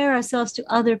compare ourselves to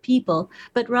other people,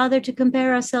 but rather to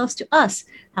compare ourselves to us.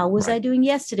 How was I doing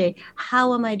yesterday?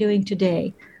 How am I doing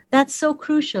today? That's so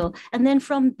crucial. And then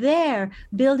from there,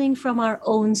 building from our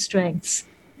own strengths.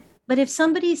 But if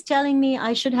somebody's telling me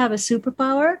I should have a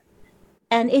superpower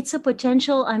and it's a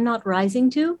potential I'm not rising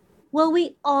to, well,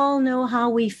 we all know how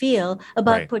we feel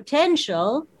about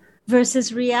potential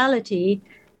versus reality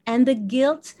and the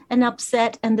guilt and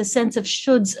upset and the sense of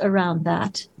shoulds around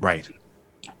that. Right.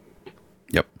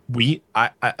 Yep.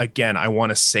 I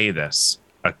want to say this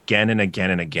again and again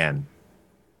and again.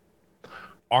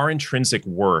 Our intrinsic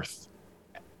worth,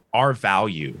 our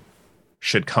value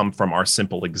should come from our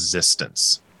simple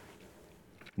existence,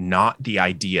 not the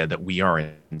idea that we are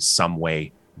in some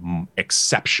way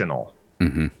exceptional.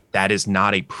 Mm-hmm. That is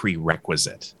not a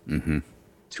prerequisite Mm-hmm.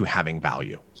 to having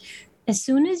value. As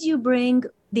soon as you bring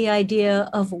the idea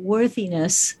of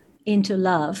worthiness into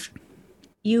love,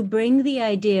 you bring the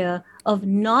idea of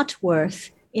not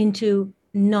worth into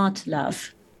not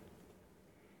love.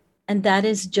 And that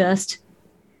is just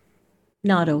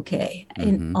not okay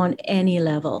on any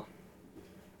level.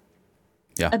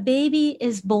 Yeah. A baby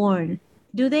is born.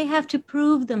 Do they have to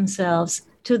prove themselves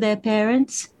to their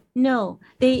parents? No,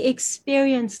 they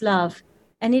experience love.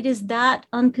 And it is that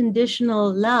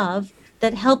unconditional love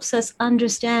that helps us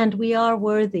understand we are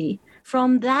worthy.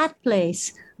 From that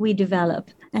place, we develop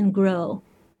and grow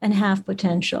and have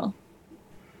potential.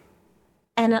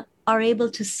 And are able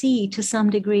to see to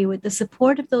some degree with the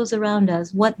support of those around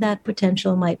us what that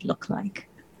potential might look like.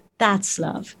 That's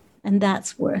love and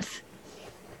that's worth.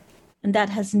 And that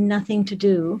has nothing to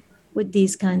do with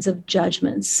these kinds of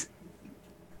judgments.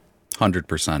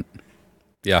 100%.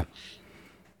 Yeah.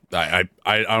 I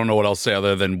don't know what else to say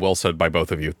other than well said by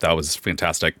both of you. That was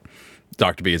fantastic.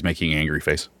 Dr. B is making an angry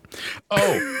face.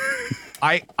 Oh,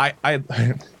 I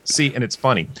see, and it's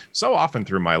funny. So often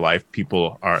through my life,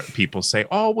 people say,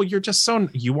 "Oh, well, you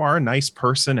are a nice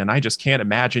person, and I just can't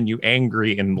imagine you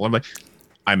angry." And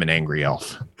I'm an angry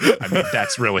elf. I mean,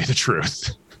 that's really the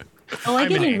truth. Oh, I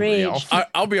get enraged.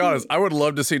 I'll be honest. I would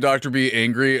love to see Dr. B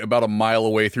angry about a mile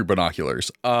away through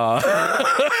binoculars. There's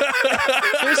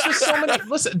just so many.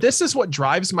 Listen, this is what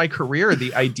drives my career: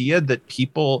 the idea that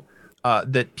people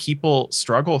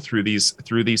struggle through these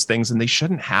things, and they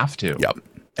shouldn't have to. Yep.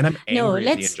 And I'm angry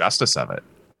at the injustice of it.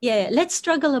 Yeah, let's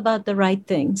struggle about the right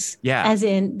things. Yeah. As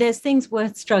in, there's things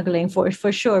worth struggling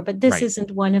for sure, but this isn't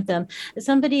one of them.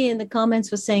 Somebody in the comments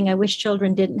was saying, I wish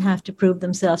children didn't have to prove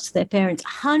themselves to their parents.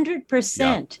 100%.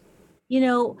 Yeah. You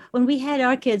know, when we had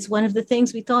our kids, one of the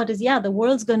things we thought is, the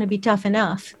world's going to be tough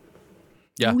enough.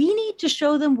 Yeah. We need to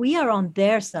show them we are on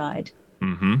their side.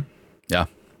 Mm-hmm. Yeah.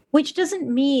 Which doesn't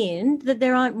mean that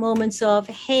there aren't moments of,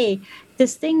 hey,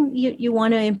 this thing you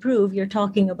want to improve, you're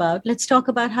talking about, let's talk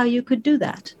about how you could do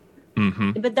that.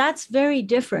 Mm-hmm. But that's very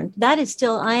different. That is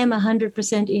still, I am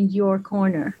 100% in your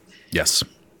corner. Yes.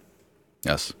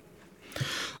 Yes.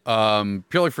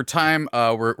 Purely for time,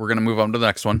 we're going to move on to the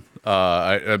next one.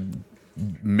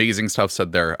 Amazing stuff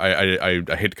said there. I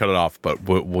hate to cut it off, but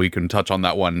we can touch on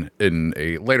that one in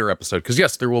a later episode, because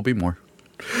yes, there will be more.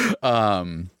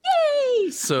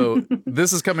 So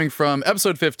this is coming from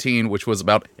episode 15, which was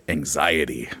about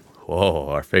anxiety. Whoa,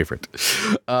 our favorite.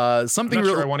 Something I'm not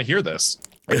really, sure I want to hear this.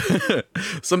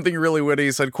 Something really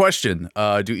witty said, question,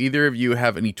 do either of you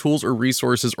have any tools or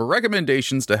resources or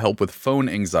recommendations to help with phone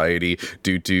anxiety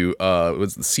due to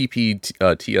was the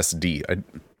CPTSD?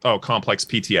 Complex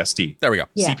PTSD. There we go.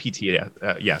 Yeah.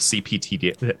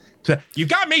 CPTD. You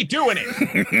got me doing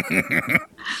it.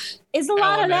 It's a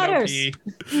lot of letters.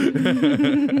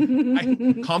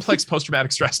 Complex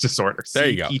post-traumatic stress disorder. There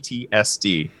you go.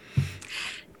 CPTSD.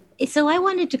 So I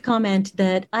wanted to comment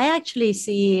that I actually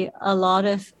see a lot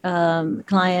of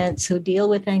clients who deal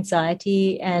with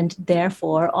anxiety and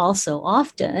therefore also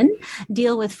often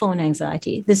deal with phone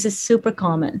anxiety. This is super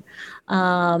common,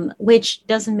 which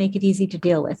doesn't make it easy to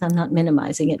deal with. I'm not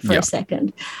minimizing it for a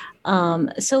second.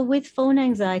 So with phone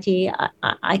anxiety,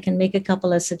 I can make a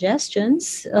couple of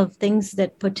suggestions of things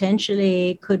that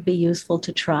potentially could be useful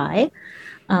to try.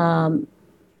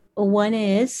 One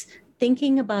is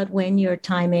thinking about when you're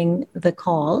timing the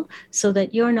call so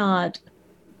that you're not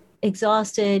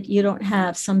exhausted, you don't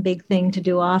have some big thing to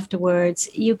do afterwards,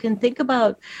 you can think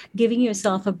about giving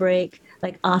yourself a break,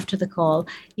 like after the call.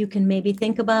 You can maybe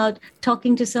think about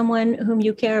talking to someone whom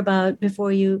you care about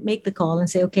before you make the call and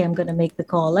say, okay, I'm going to make the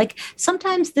call. Like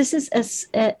sometimes this is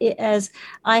as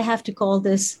I have to call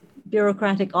this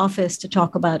bureaucratic office to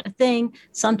talk about a thing.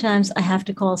 Sometimes I have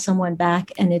to call someone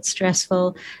back and it's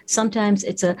stressful. Sometimes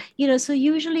it's so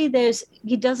usually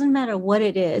it doesn't matter what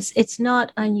it is. It's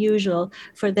not unusual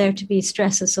for there to be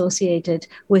stress associated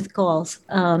with calls,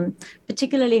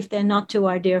 particularly if they're not to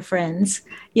our dear friends,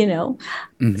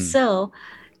 So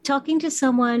talking to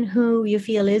someone who you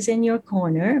feel is in your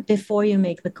corner before you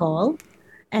make the call,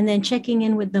 and then checking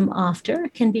in with them after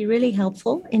can be really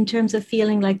helpful in terms of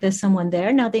feeling like there's someone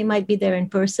there. Now, they might be there in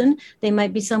person. They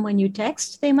might be someone you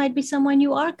text. They might be someone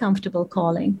you are comfortable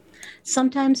calling.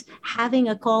 Sometimes having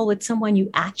a call with someone you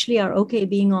actually are okay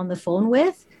being on the phone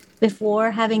with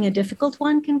before having a difficult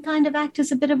one can kind of act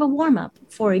as a bit of a warm-up,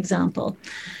 for example.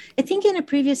 I think in a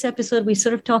previous episode, we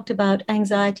sort of talked about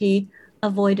anxiety,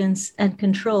 avoidance, and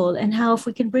control, and how if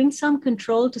we can bring some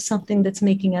control to something that's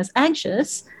making us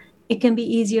anxious, it can be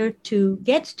easier to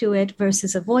get to it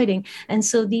versus avoiding. And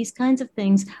so these kinds of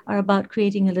things are about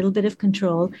creating a little bit of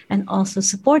control and also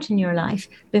support in your life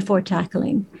before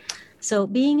tackling. So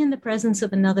being in the presence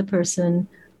of another person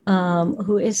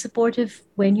who is supportive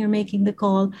when you're making the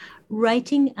call,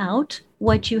 writing out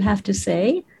what you have to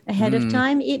say ahead of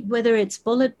time, whether it's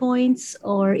bullet points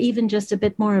or even just a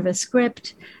bit more of a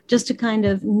script, just to kind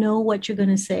of know what you're going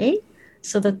to say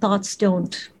so the thoughts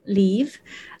don't leave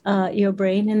your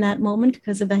brain in that moment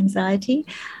because of anxiety.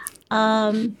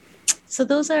 So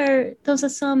those are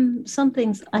some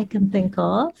things I can think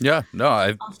of. Yeah, no,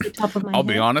 off the top of my I'll head.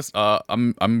 be honest.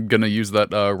 I'm gonna use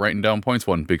that writing down points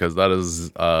one because that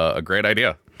is a great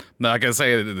idea. Not gonna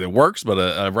say it works,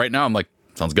 but right now I'm like,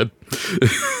 sounds good.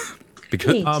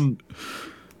 Because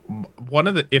one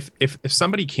of the if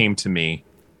somebody came to me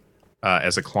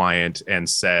as a client and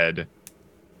said,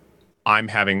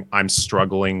 I'm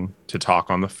struggling to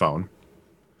talk on the phone,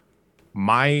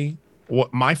 my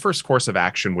first course of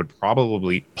action would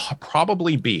probably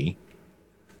be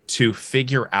to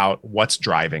figure out what's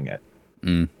driving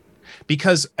it.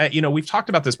 Because we've talked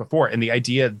about this before, and the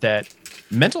idea that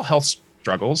mental health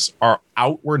struggles are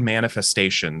outward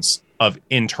manifestations of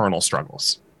internal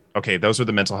struggles. Okay, those are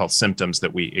the mental health symptoms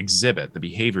that we exhibit, the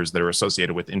behaviors that are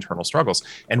associated with internal struggles.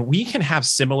 And we can have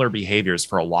similar behaviors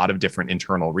for a lot of different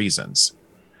internal reasons.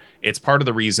 It's part of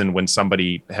the reason when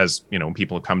somebody has,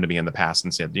 people have come to me in the past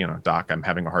and said, Doc, I'm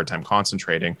having a hard time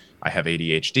concentrating. I have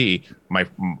ADHD. My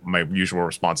usual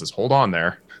response is, hold on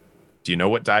there. Do you know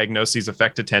what diagnoses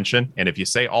affect attention? And if you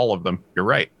say all of them, you're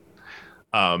right.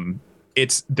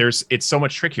 It's so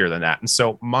much trickier than that. And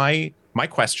so my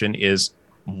question is,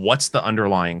 what's the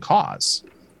underlying cause?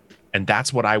 And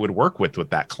that's what I would work with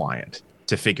that client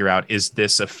to figure out, is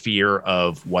this a fear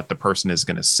of what the person is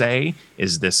going to say?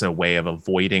 Is this a way of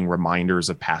avoiding reminders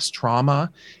of past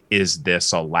trauma? Is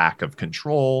this a lack of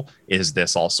control? Is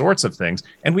this all sorts of things?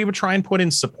 And we would try and put in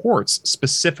supports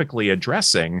specifically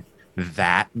addressing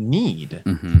that need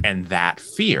and that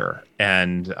fear.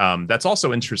 And that's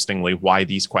also interestingly why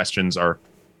these questions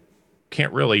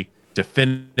can't really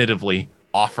definitively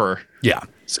offer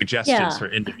suggestions for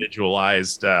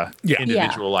individualized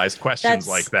questions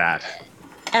like that.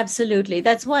 Absolutely.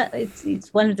 That's what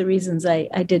it's one of the reasons I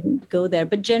didn't go there.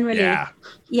 But generally,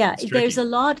 there's a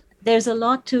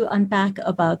lot to unpack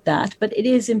about that, but it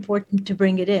is important to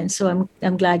bring it in. So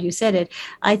I'm glad you said it.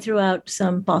 I threw out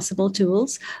some possible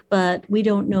tools, but we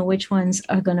don't know which ones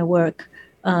are going to work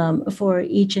for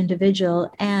each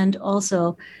individual. And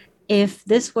also, if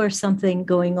this were something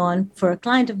going on for a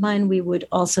client of mine, we would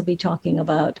also be talking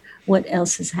about what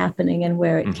else is happening and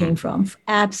where it came from.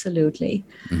 Absolutely.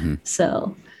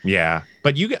 So. Yeah.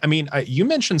 But you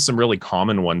mentioned some really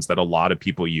common ones that a lot of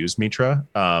people use, Mitra.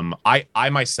 I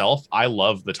myself, I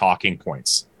love the talking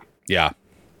points. Yeah.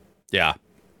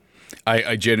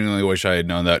 I genuinely wish I had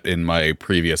known that in my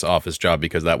previous office job,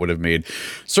 because that would have made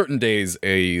certain days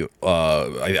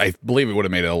I believe it would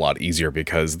have made it a lot easier,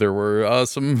 because there were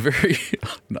some very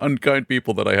unkind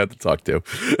people that I had to talk to.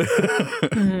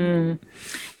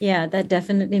 Yeah, that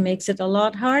definitely makes it a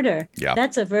lot harder. Yeah.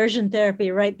 That's aversion therapy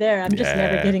right there. I'm just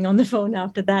never getting on the phone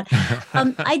after that.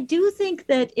 I do think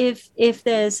that if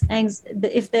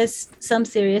there's some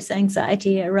serious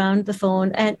anxiety around the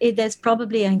phone, and there's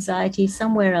probably anxiety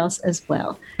somewhere else as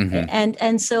well.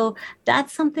 And so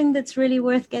that's something that's really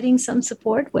worth getting some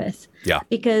support with. Yeah.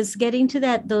 Because getting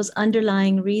to those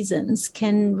underlying reasons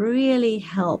can really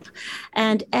help.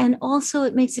 And also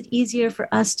it makes it easier for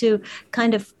us to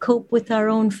kind of cope with our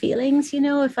own feelings.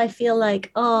 If I feel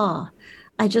like,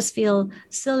 I just feel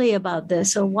silly about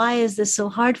this, or why is this so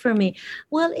hard for me?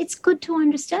 Well, it's good to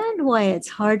understand why it's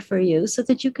hard for you so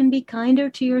that you can be kinder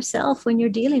to yourself when you're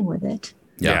dealing with it.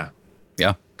 Yeah.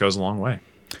 Goes a long way.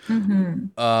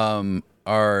 Mm-hmm.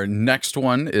 Our next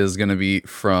one is going to be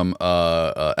from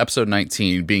episode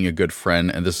 19, Being a Good Friend.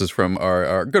 And this is from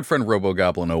our good friend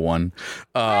RoboGoblin01.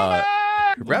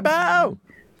 Robo!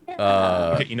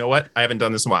 Okay, you know what? I haven't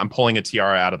done this in a while. I'm pulling a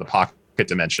tiara out of the pocket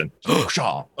dimension.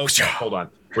 Okay, hold on.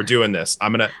 We're doing this.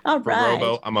 I'm gonna All for right.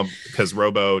 Robo. Because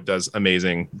Robo does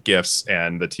amazing gifts,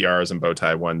 and the tiaras and bow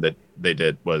tie one that they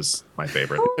did was my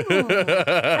favorite.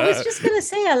 I was just gonna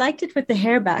say I liked it with the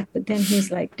hair back, but then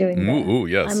he's like doing that. Ooh,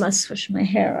 yes. I must switch my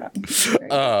hair up.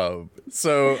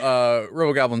 So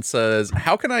RoboGoblin says,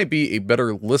 how can I be a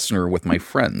better listener with my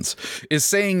friends? Is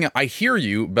saying I hear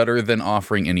you better than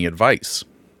offering any advice?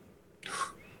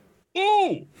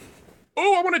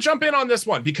 Oh, I want to jump in on this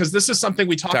one because this is something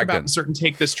we talk about in certain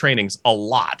Take This trainings a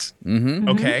lot. Mm-hmm.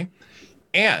 Okay.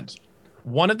 And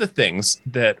one of the things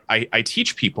that I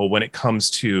teach people when it comes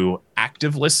to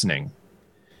active listening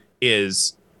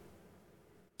is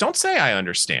don't say I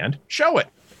understand, show it.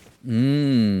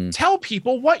 Tell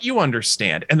people what you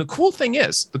understand. And the cool thing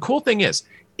is,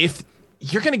 if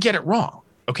you're going to get it wrong,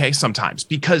 okay, sometimes,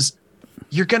 because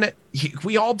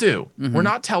we all do. Mm-hmm. We're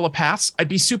not telepaths. I'd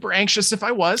be super anxious if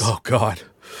I was. Oh, God.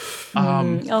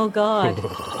 Oh, God.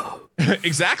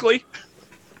 Exactly.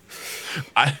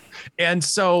 And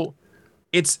so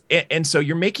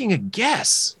you're making a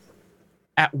guess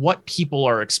at what people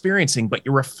are experiencing, but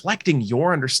you're reflecting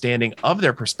your understanding of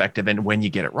their perspective. And when you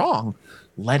get it wrong,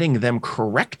 letting them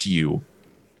correct you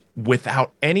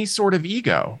without any sort of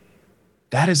ego.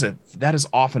 That is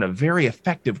often a very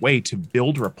effective way to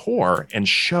build rapport and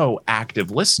show active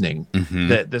listening. Mm-hmm.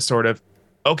 That the sort of,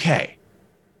 okay,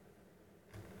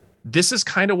 this is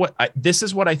kind of what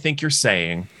I think you're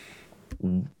saying.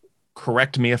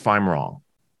 Correct me if I'm wrong.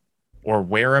 Or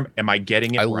where am I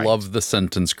getting it right? I love the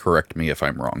sentence, correct me if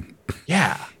I'm wrong.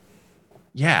 Yeah.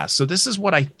 So this is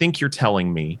what I think you're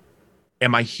telling me.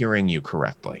 Am I hearing you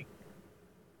correctly?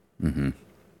 Mm-hmm.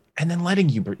 And then letting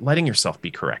yourself be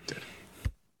corrected.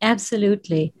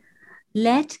 Absolutely.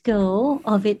 Let go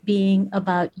of it being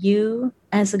about you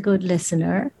as a good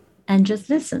listener and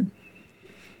just listen.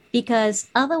 Because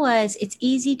otherwise it's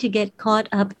easy to get caught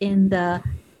up in the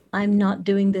I'm not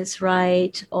doing this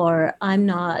right, or I'm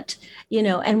not,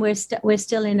 and we're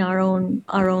still in our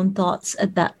own thoughts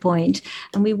at that point.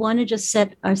 And we want to just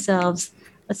set ourselves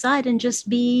aside and just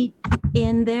be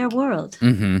in their world.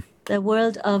 Mm-hmm. The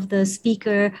world of the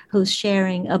speaker who's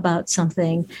sharing about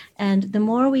something. And the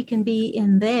more we can be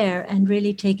in there and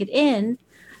really take it in,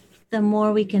 the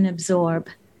more we can absorb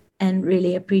and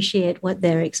really appreciate what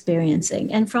they're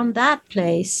experiencing. And from that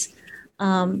place,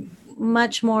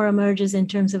 much more emerges in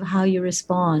terms of how you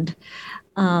respond.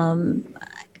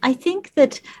 I think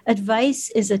that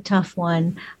advice is a tough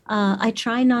one. I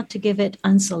try not to give it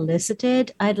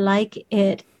unsolicited. I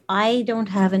don't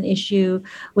have an issue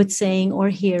with saying or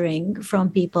hearing from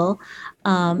people.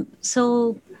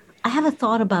 So I have a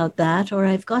thought about that, or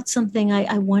I've got something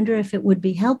I wonder if it would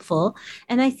be helpful.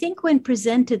 And I think when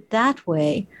presented that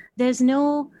way, there's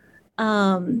no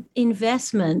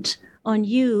investment on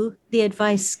you, the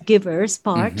advice giver's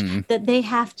part, that they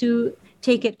have to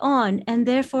take it on. And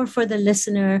therefore, for the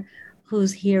listener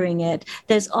who's hearing it,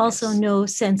 there's also no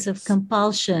sense of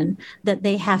compulsion that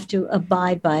they have to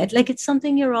abide by it. Like it's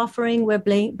something you're offering where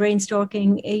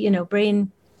brainstorming,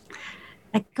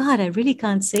 I really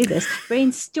can't say this.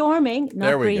 Brainstorming,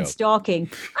 not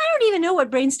brainstalking. I don't even know what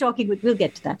brainstalking would. We'll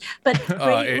get to that. But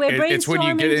it's when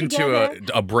you get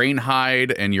into a brain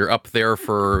hide and you're up there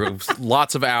for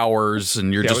lots of hours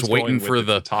and you're just waiting for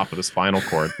the top of the spinal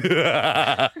cord.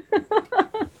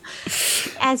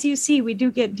 As you see, we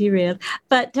do get derailed.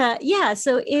 But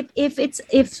so if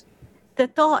the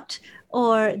thought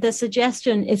or the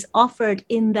suggestion is offered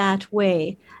in that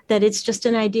way, that it's just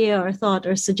an idea or thought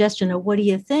or suggestion or what do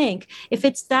you think? If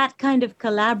it's that kind of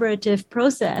collaborative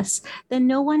process, then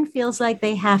no one feels like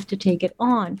they have to take it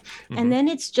on. And then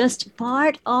it's just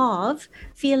part of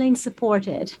feeling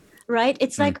supported. Right?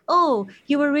 It's like, oh,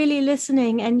 you were really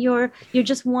listening and you're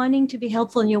just wanting to be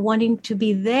helpful and you're wanting to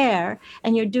be there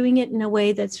and you're doing it in a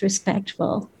way that's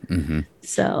respectful.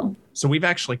 So we've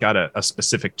actually got a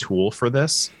specific tool for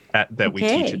this that we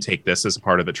teach and Take This as a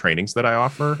part of the trainings that I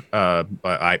offer.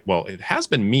 It has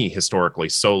been me historically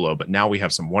solo, but now we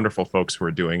have some wonderful folks who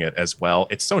are doing it as well.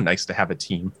 It's so nice to have a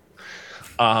team.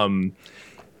 And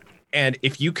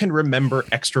if you can remember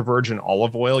extra virgin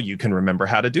olive oil, you can remember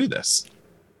how to do this.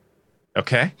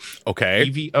 Okay? Okay.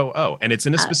 EVOO. And it's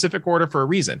in a specific order for a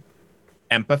reason.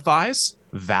 Empathize,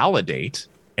 validate,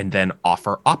 and then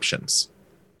offer options.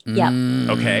 Yeah.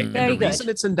 Okay? Very And the reason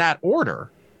it's in that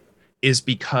order is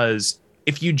because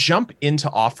if you jump into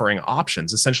offering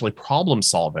options, essentially problem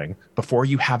solving, before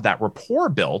you have that rapport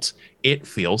built, it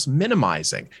feels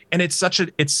minimizing. And it's such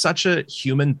a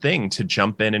human thing to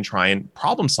jump in and try and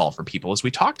problem solve for people, as we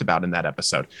talked about in that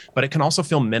episode. But it can also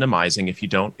feel minimizing if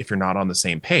you're not on the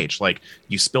same page. Like,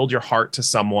 you spilled your heart to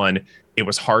someone, it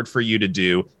was hard for you to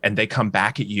do, and they come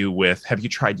back at you with, "Have you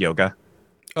tried yoga?"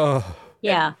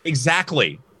 Yeah.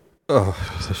 Exactly.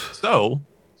 So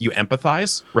you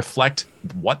empathize, reflect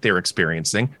what they're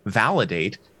experiencing,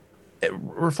 validate,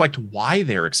 reflect why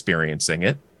they're experiencing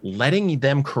it, letting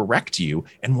them correct you.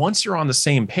 And once you're on the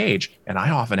same page, and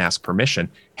I often ask permission,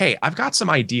 "Hey, I've got some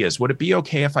ideas. Would it be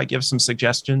okay if I give some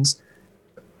suggestions?"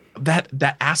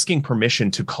 That asking permission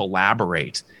to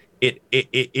collaborate,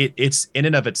 it's in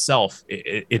and of itself,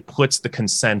 it puts the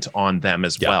consent on them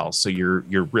as well. So you're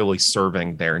really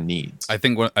serving their needs. I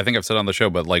think I've said on the show,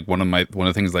 but like one of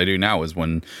the things that I do now is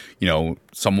when,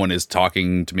 someone is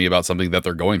talking to me about something that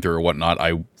they're going through or whatnot,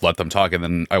 I let them talk, and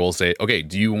then I will say, "Okay,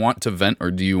 do you want to vent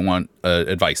or do you want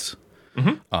advice?"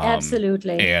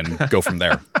 Absolutely. And go from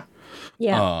there.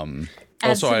 Yeah.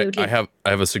 Also, Absolutely. I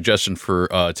have a suggestion for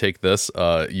take this.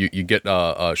 You get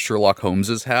Sherlock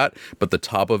Holmes's hat, but the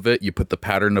top of it, you put the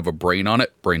pattern of a brain on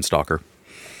it. Brain stalker,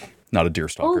 not a deer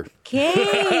stalker. Okay.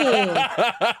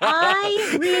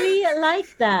 I really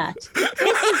like that.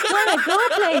 This is gonna go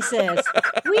places.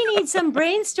 We need some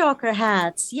brain stalker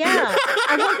hats. Yeah.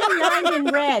 I want them lined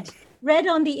in red. Red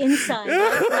on the inside,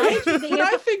 right?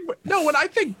 When I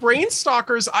think brain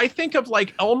stalkers, I think of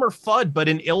like Elmer Fudd, but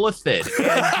in Illithid.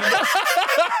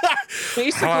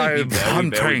 Basically, I'm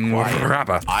hunting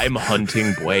rabbit. I'm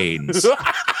hunting brains.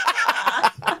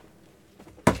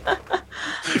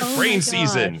 Brain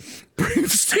season.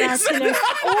 That's hilarious.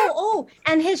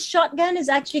 And his shotgun is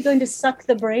actually going to suck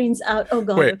the brains out. Oh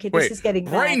god, Wait, okay, this is getting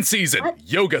bad. Brain season, What?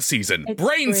 yoga season, It's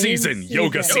brain season,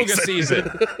 yoga season. Yoga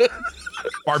season.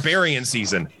 Barbarian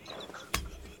season.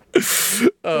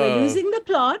 We're losing the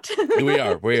plot. We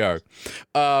are.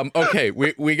 Okay,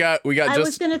 we got. I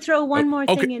was going to throw one more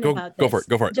thing in about this.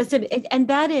 Go for it. And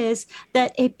that is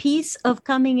that a piece of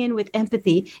coming in with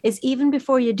empathy is, even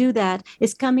before you do that,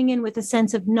 is coming in with a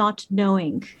sense of not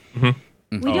knowing.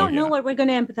 We don't know what we're going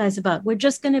to empathize about. We're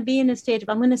just going to be in a state of,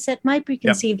 I'm going to set my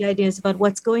preconceived ideas about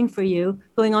what's going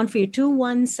on for you to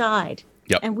one side.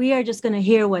 Yep. And we are just going to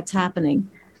hear what's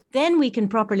happening. Then we can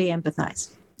properly empathize.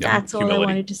 Yep. That's all Humility. I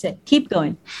wanted to say. Keep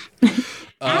going.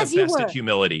 As you Best were. at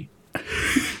humility.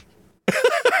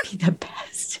 Be the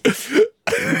best.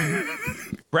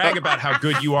 Brag about how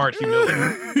good you are at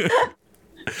humility.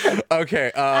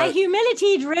 Okay. I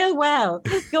humilitied real well.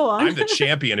 Go on. I'm the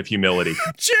champion of humility.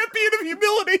 Champion of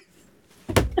humility.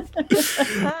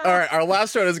 All right, our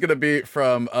last one is going to be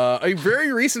from a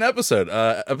very recent episode,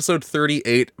 episode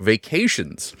 38,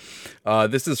 Vacations.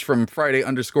 This is from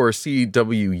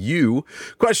Friday_CWU.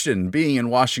 Question: being in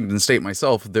Washington State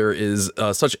myself, there is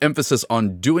such emphasis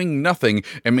on doing nothing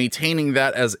and maintaining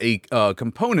that as a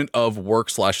component of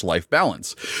work/life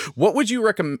balance. What would you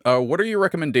recommend? What are your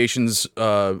recommendations?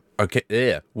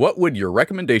 What would your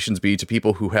recommendations be to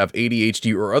people who have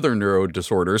ADHD or other neuro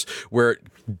disorders where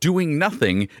doing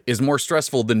nothing is more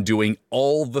stressful than doing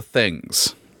all the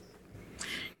things?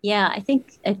 Yeah, I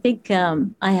think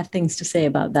I have things to say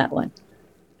about that one.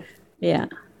 Yeah.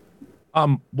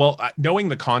 Well, knowing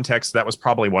the context, that was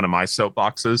probably one of my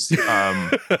soapboxes.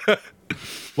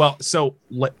 Well, so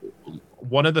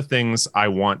one of the things I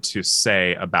want to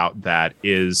say about that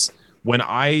is when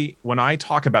I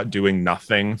talk about doing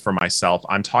nothing for myself,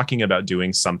 I'm talking about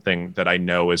doing something that I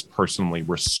know is personally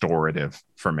restorative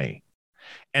for me.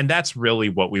 And that's really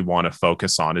what we want to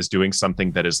focus on, is doing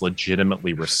something that is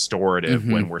legitimately restorative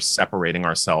when we're separating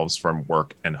ourselves from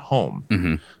work and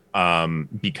home.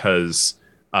 Because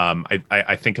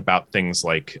I think about things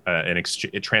like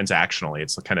transactionally,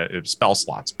 it's kind of spell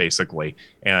slots basically,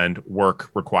 and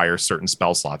work requires certain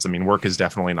spell slots. I mean, work is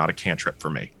definitely not a cantrip for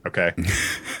me. Okay.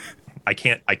 I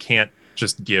can't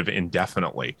just give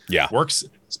indefinitely. Yeah. Works,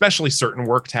 especially certain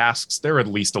work tasks, they're at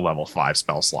least a level 5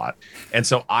 spell slot. And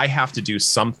so I have to do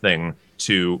something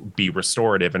to be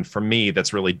restorative. And for me,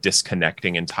 that's really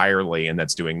disconnecting entirely, and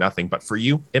that's doing nothing. But for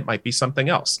you, it might be something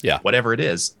else. Yeah. Whatever it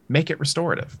is, make it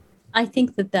restorative. I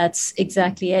think that that's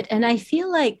exactly it. And I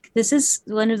feel like this is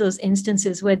one of those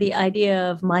instances where the idea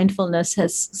of mindfulness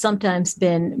has sometimes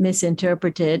been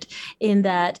misinterpreted, in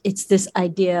that it's this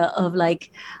idea of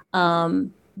like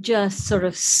just sort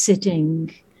of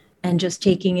sitting and just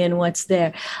taking in what's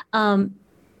there.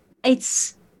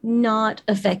 It's not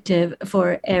effective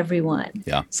for everyone.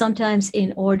 Yeah. Sometimes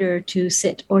in order to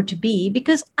sit or to be,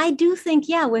 because I do think,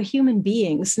 yeah, we're human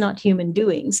beings, not human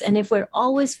doings. And if we're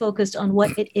always focused on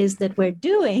what it is that we're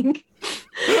doing,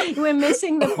 we're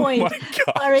missing the point of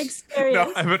our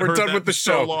experience. No, we're done with the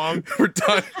show. Long. We're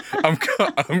done.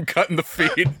 I'm cutting the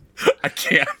feed. I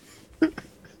can't.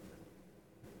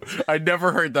 I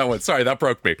never heard that one. Sorry, that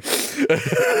broke me.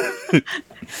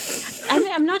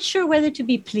 I'm not sure whether to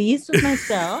be pleased with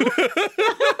myself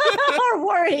or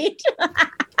worried.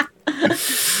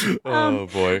 Oh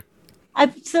boy.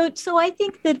 So I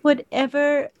think that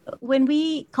when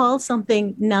we call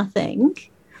something nothing,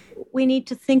 we need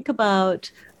to think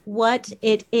about what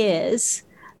it is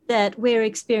that we're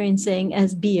experiencing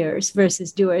as beers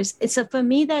versus doers. So for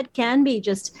me, that can be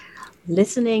just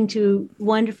listening to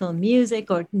wonderful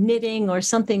music or knitting or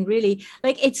something really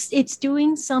like it's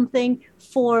doing something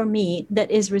for me that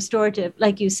is restorative,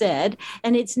 like you said,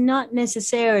 and it's not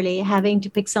necessarily having to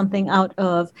pick something out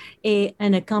of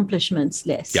an accomplishments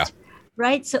list. Yeah.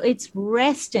 Right. So it's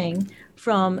resting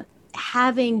from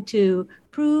having to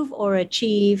prove or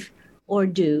achieve or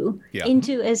do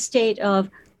into a state of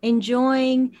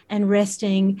enjoying and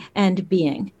resting and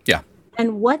being. Yeah.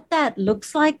 And what that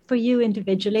looks like for you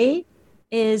individually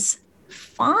is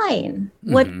fine,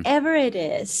 whatever it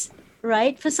is,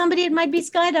 right? For somebody, it might be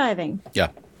skydiving. Yeah.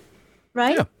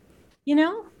 Right? Yeah. You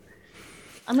know,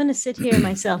 I'm going to sit here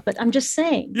myself, but I'm just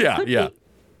saying. Yeah. Yeah.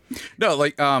 No,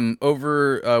 like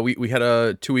we had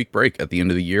a 2-week break at the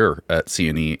end of the year at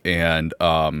CNE, and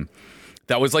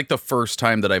that was like the first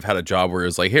time that I've had a job where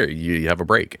it's like, here, you have a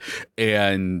break.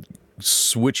 And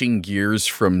switching gears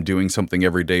from doing something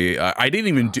every day, I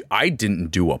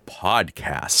didn't do a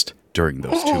podcast during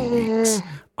those 2 weeks.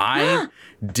 I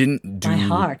didn't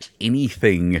do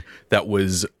anything that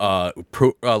was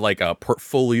like a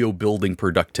portfolio building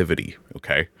productivity.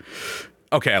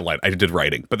 Okay, I lied. I did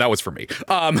writing, but that was for me.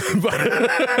 But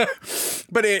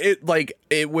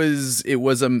it was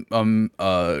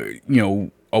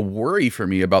a worry for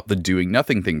me about the doing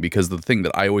nothing thing, because the thing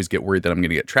that I always get worried that I'm going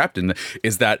to get trapped in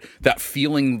is that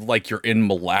feeling like you're in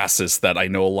molasses that I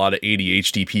know a lot of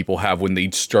ADHD people have when they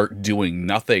start doing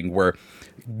nothing, where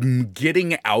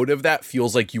getting out of that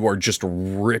feels like you are just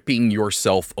ripping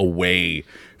yourself away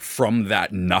from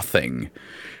that nothing.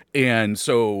 And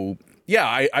so,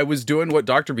 yeah, I was doing what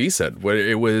Dr. B said, where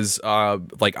it was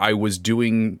like I was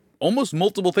doing almost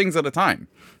multiple things at a time.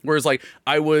 Whereas like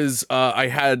I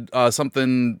had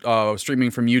something streaming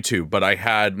from YouTube, but I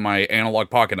had my analog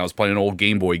pocket and I was playing an old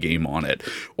Game Boy game on it,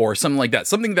 or something like that.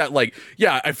 Something that, like,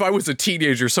 yeah, if I was a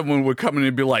teenager, someone would come in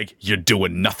and be like, "You're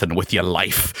doing nothing with your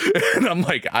life." And I'm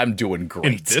like, I'm doing great.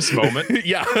 In this moment?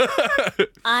 Yeah.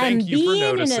 I'm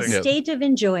being in a state of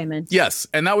enjoyment. Yes.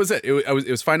 And that was it. It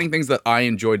was finding things that I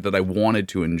enjoyed, that I wanted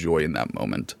to enjoy in that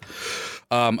moment.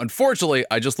 Unfortunately,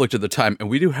 I just looked at the time and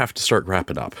we do have to start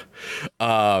wrapping up.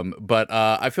 But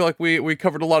I feel like we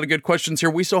covered a lot of good questions here.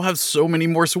 We still have so many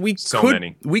more. So we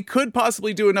could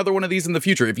possibly do another one of these in the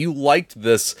future. If you liked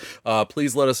this,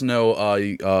 please let us know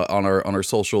on our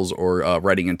socials, or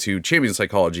writing into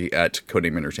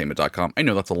championspsychology@codenameentertainment.com. I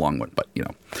know that's a long one, but you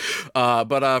know.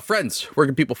 But friends, where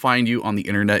can people find you on the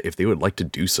internet if they would like to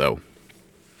do so?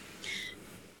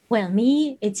 Well,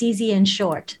 it's easy and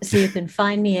short. So you can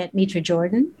find me at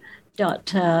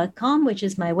mitrajordan.com, which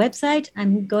is my website.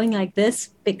 I'm going like this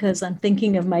because I'm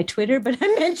thinking of my Twitter, but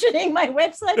I'm mentioning my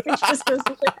website, which just goes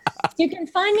with it. You can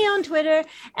find me on Twitter,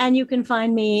 and you can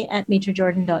find me at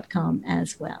mitrajordan.com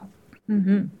as well.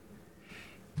 Mm-hmm.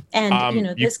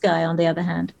 And, this guy, on the other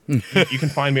hand. You can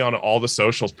find me on all the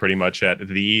socials pretty much at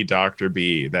the Dr.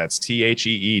 B. That's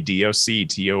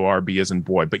TheeDocTorb as in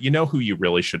boy. But you know who you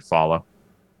really should follow?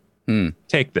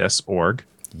 Take This org.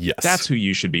 Yes. That's who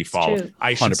you should be following.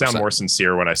 I should 100%. Sound more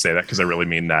sincere when I say that, because I really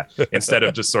mean that. Instead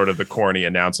of just sort of the corny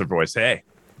announcer voice. Hey,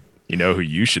 you know who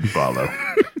you should follow.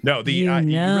 No, you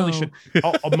really should.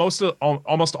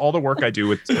 Almost all the work I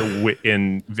do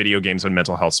in video games and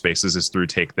mental health spaces is through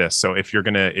Take This. So if you're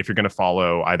gonna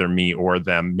follow either me or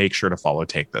them, make sure to follow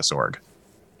Take This org.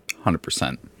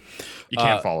 100%. You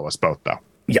can't follow us both, though.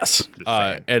 Yes.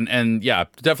 And yeah,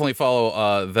 definitely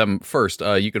follow them first.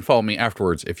 You can follow me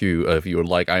afterwards if you would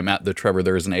like. I'm at the Trevor.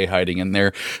 There is an A hiding in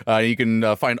there. You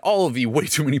can find all of the way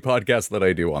too many podcasts that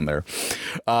I do on there.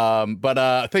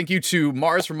 But thank you to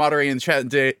Mars for moderating the chat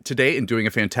today and doing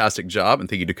a fantastic job. And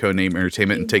thank you to Codename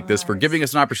Entertainment and Take This for giving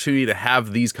us an opportunity to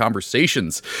have these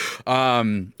conversations.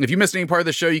 If you missed any part of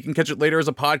the show, you can catch it later as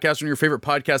a podcast on your favorite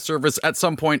podcast service at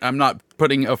some point. I'm not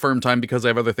putting a firm time because I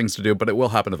have other things to do, but it will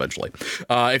happen eventually.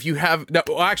 If you have, no,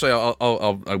 well, actually,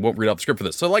 I won't read out the script for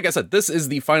this. So like I said, this is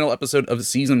the final episode of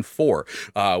season 4,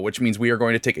 which means we are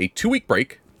going to take a 2-week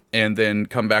break and then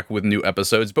come back with new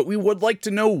episodes. But we would like to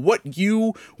know what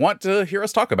you want to hear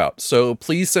us talk about. So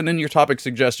please send in your topic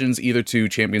suggestions either to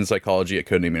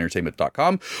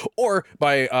championspsychology@codenameentertainment.com or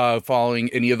by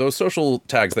following any of those social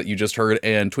tags that you just heard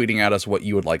and tweeting at us what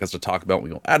you would like us to talk about.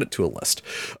 We will add it to a list.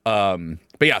 But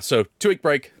yeah, so 2-week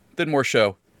break, then more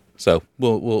show. So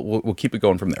we'll keep it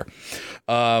going from there.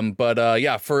 But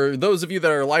yeah, for those of you that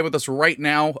are live with us right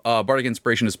now, Bardic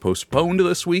Inspiration is postponed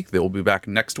this week. They will be back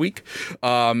next week.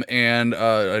 And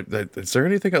is there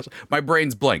anything else? My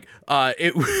brain's blank.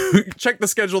 Check the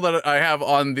schedule that I have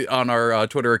on our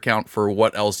Twitter account for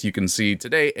what else you can see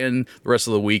today and the rest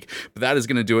of the week. But that is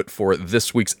going to do it for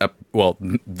this week's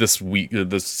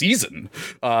this season.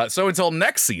 So until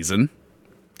next season,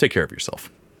 take care of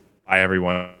yourself. Bye,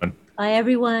 everyone. Bye,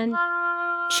 everyone.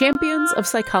 Champions of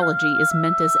Psychology is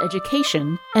meant as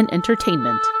education and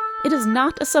entertainment. It is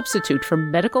not a substitute for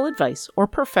medical advice or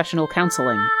professional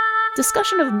counseling.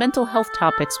 Discussion of mental health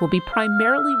topics will be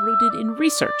primarily rooted in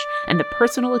research and the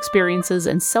personal experiences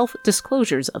and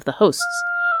self-disclosures of the hosts.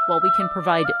 While we can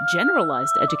provide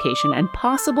generalized education and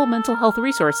possible mental health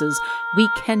resources, we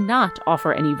cannot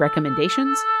offer any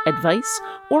recommendations, advice,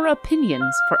 or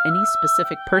opinions for any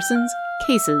specific persons,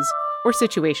 cases, or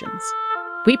situations.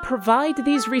 We provide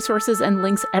these resources and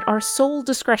links at our sole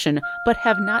discretion, but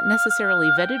have not necessarily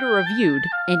vetted or reviewed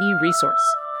any resource.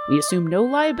 We assume no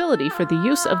liability for the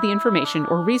use of the information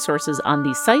or resources on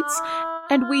these sites,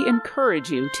 and we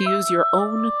encourage you to use your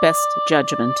own best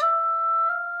judgment.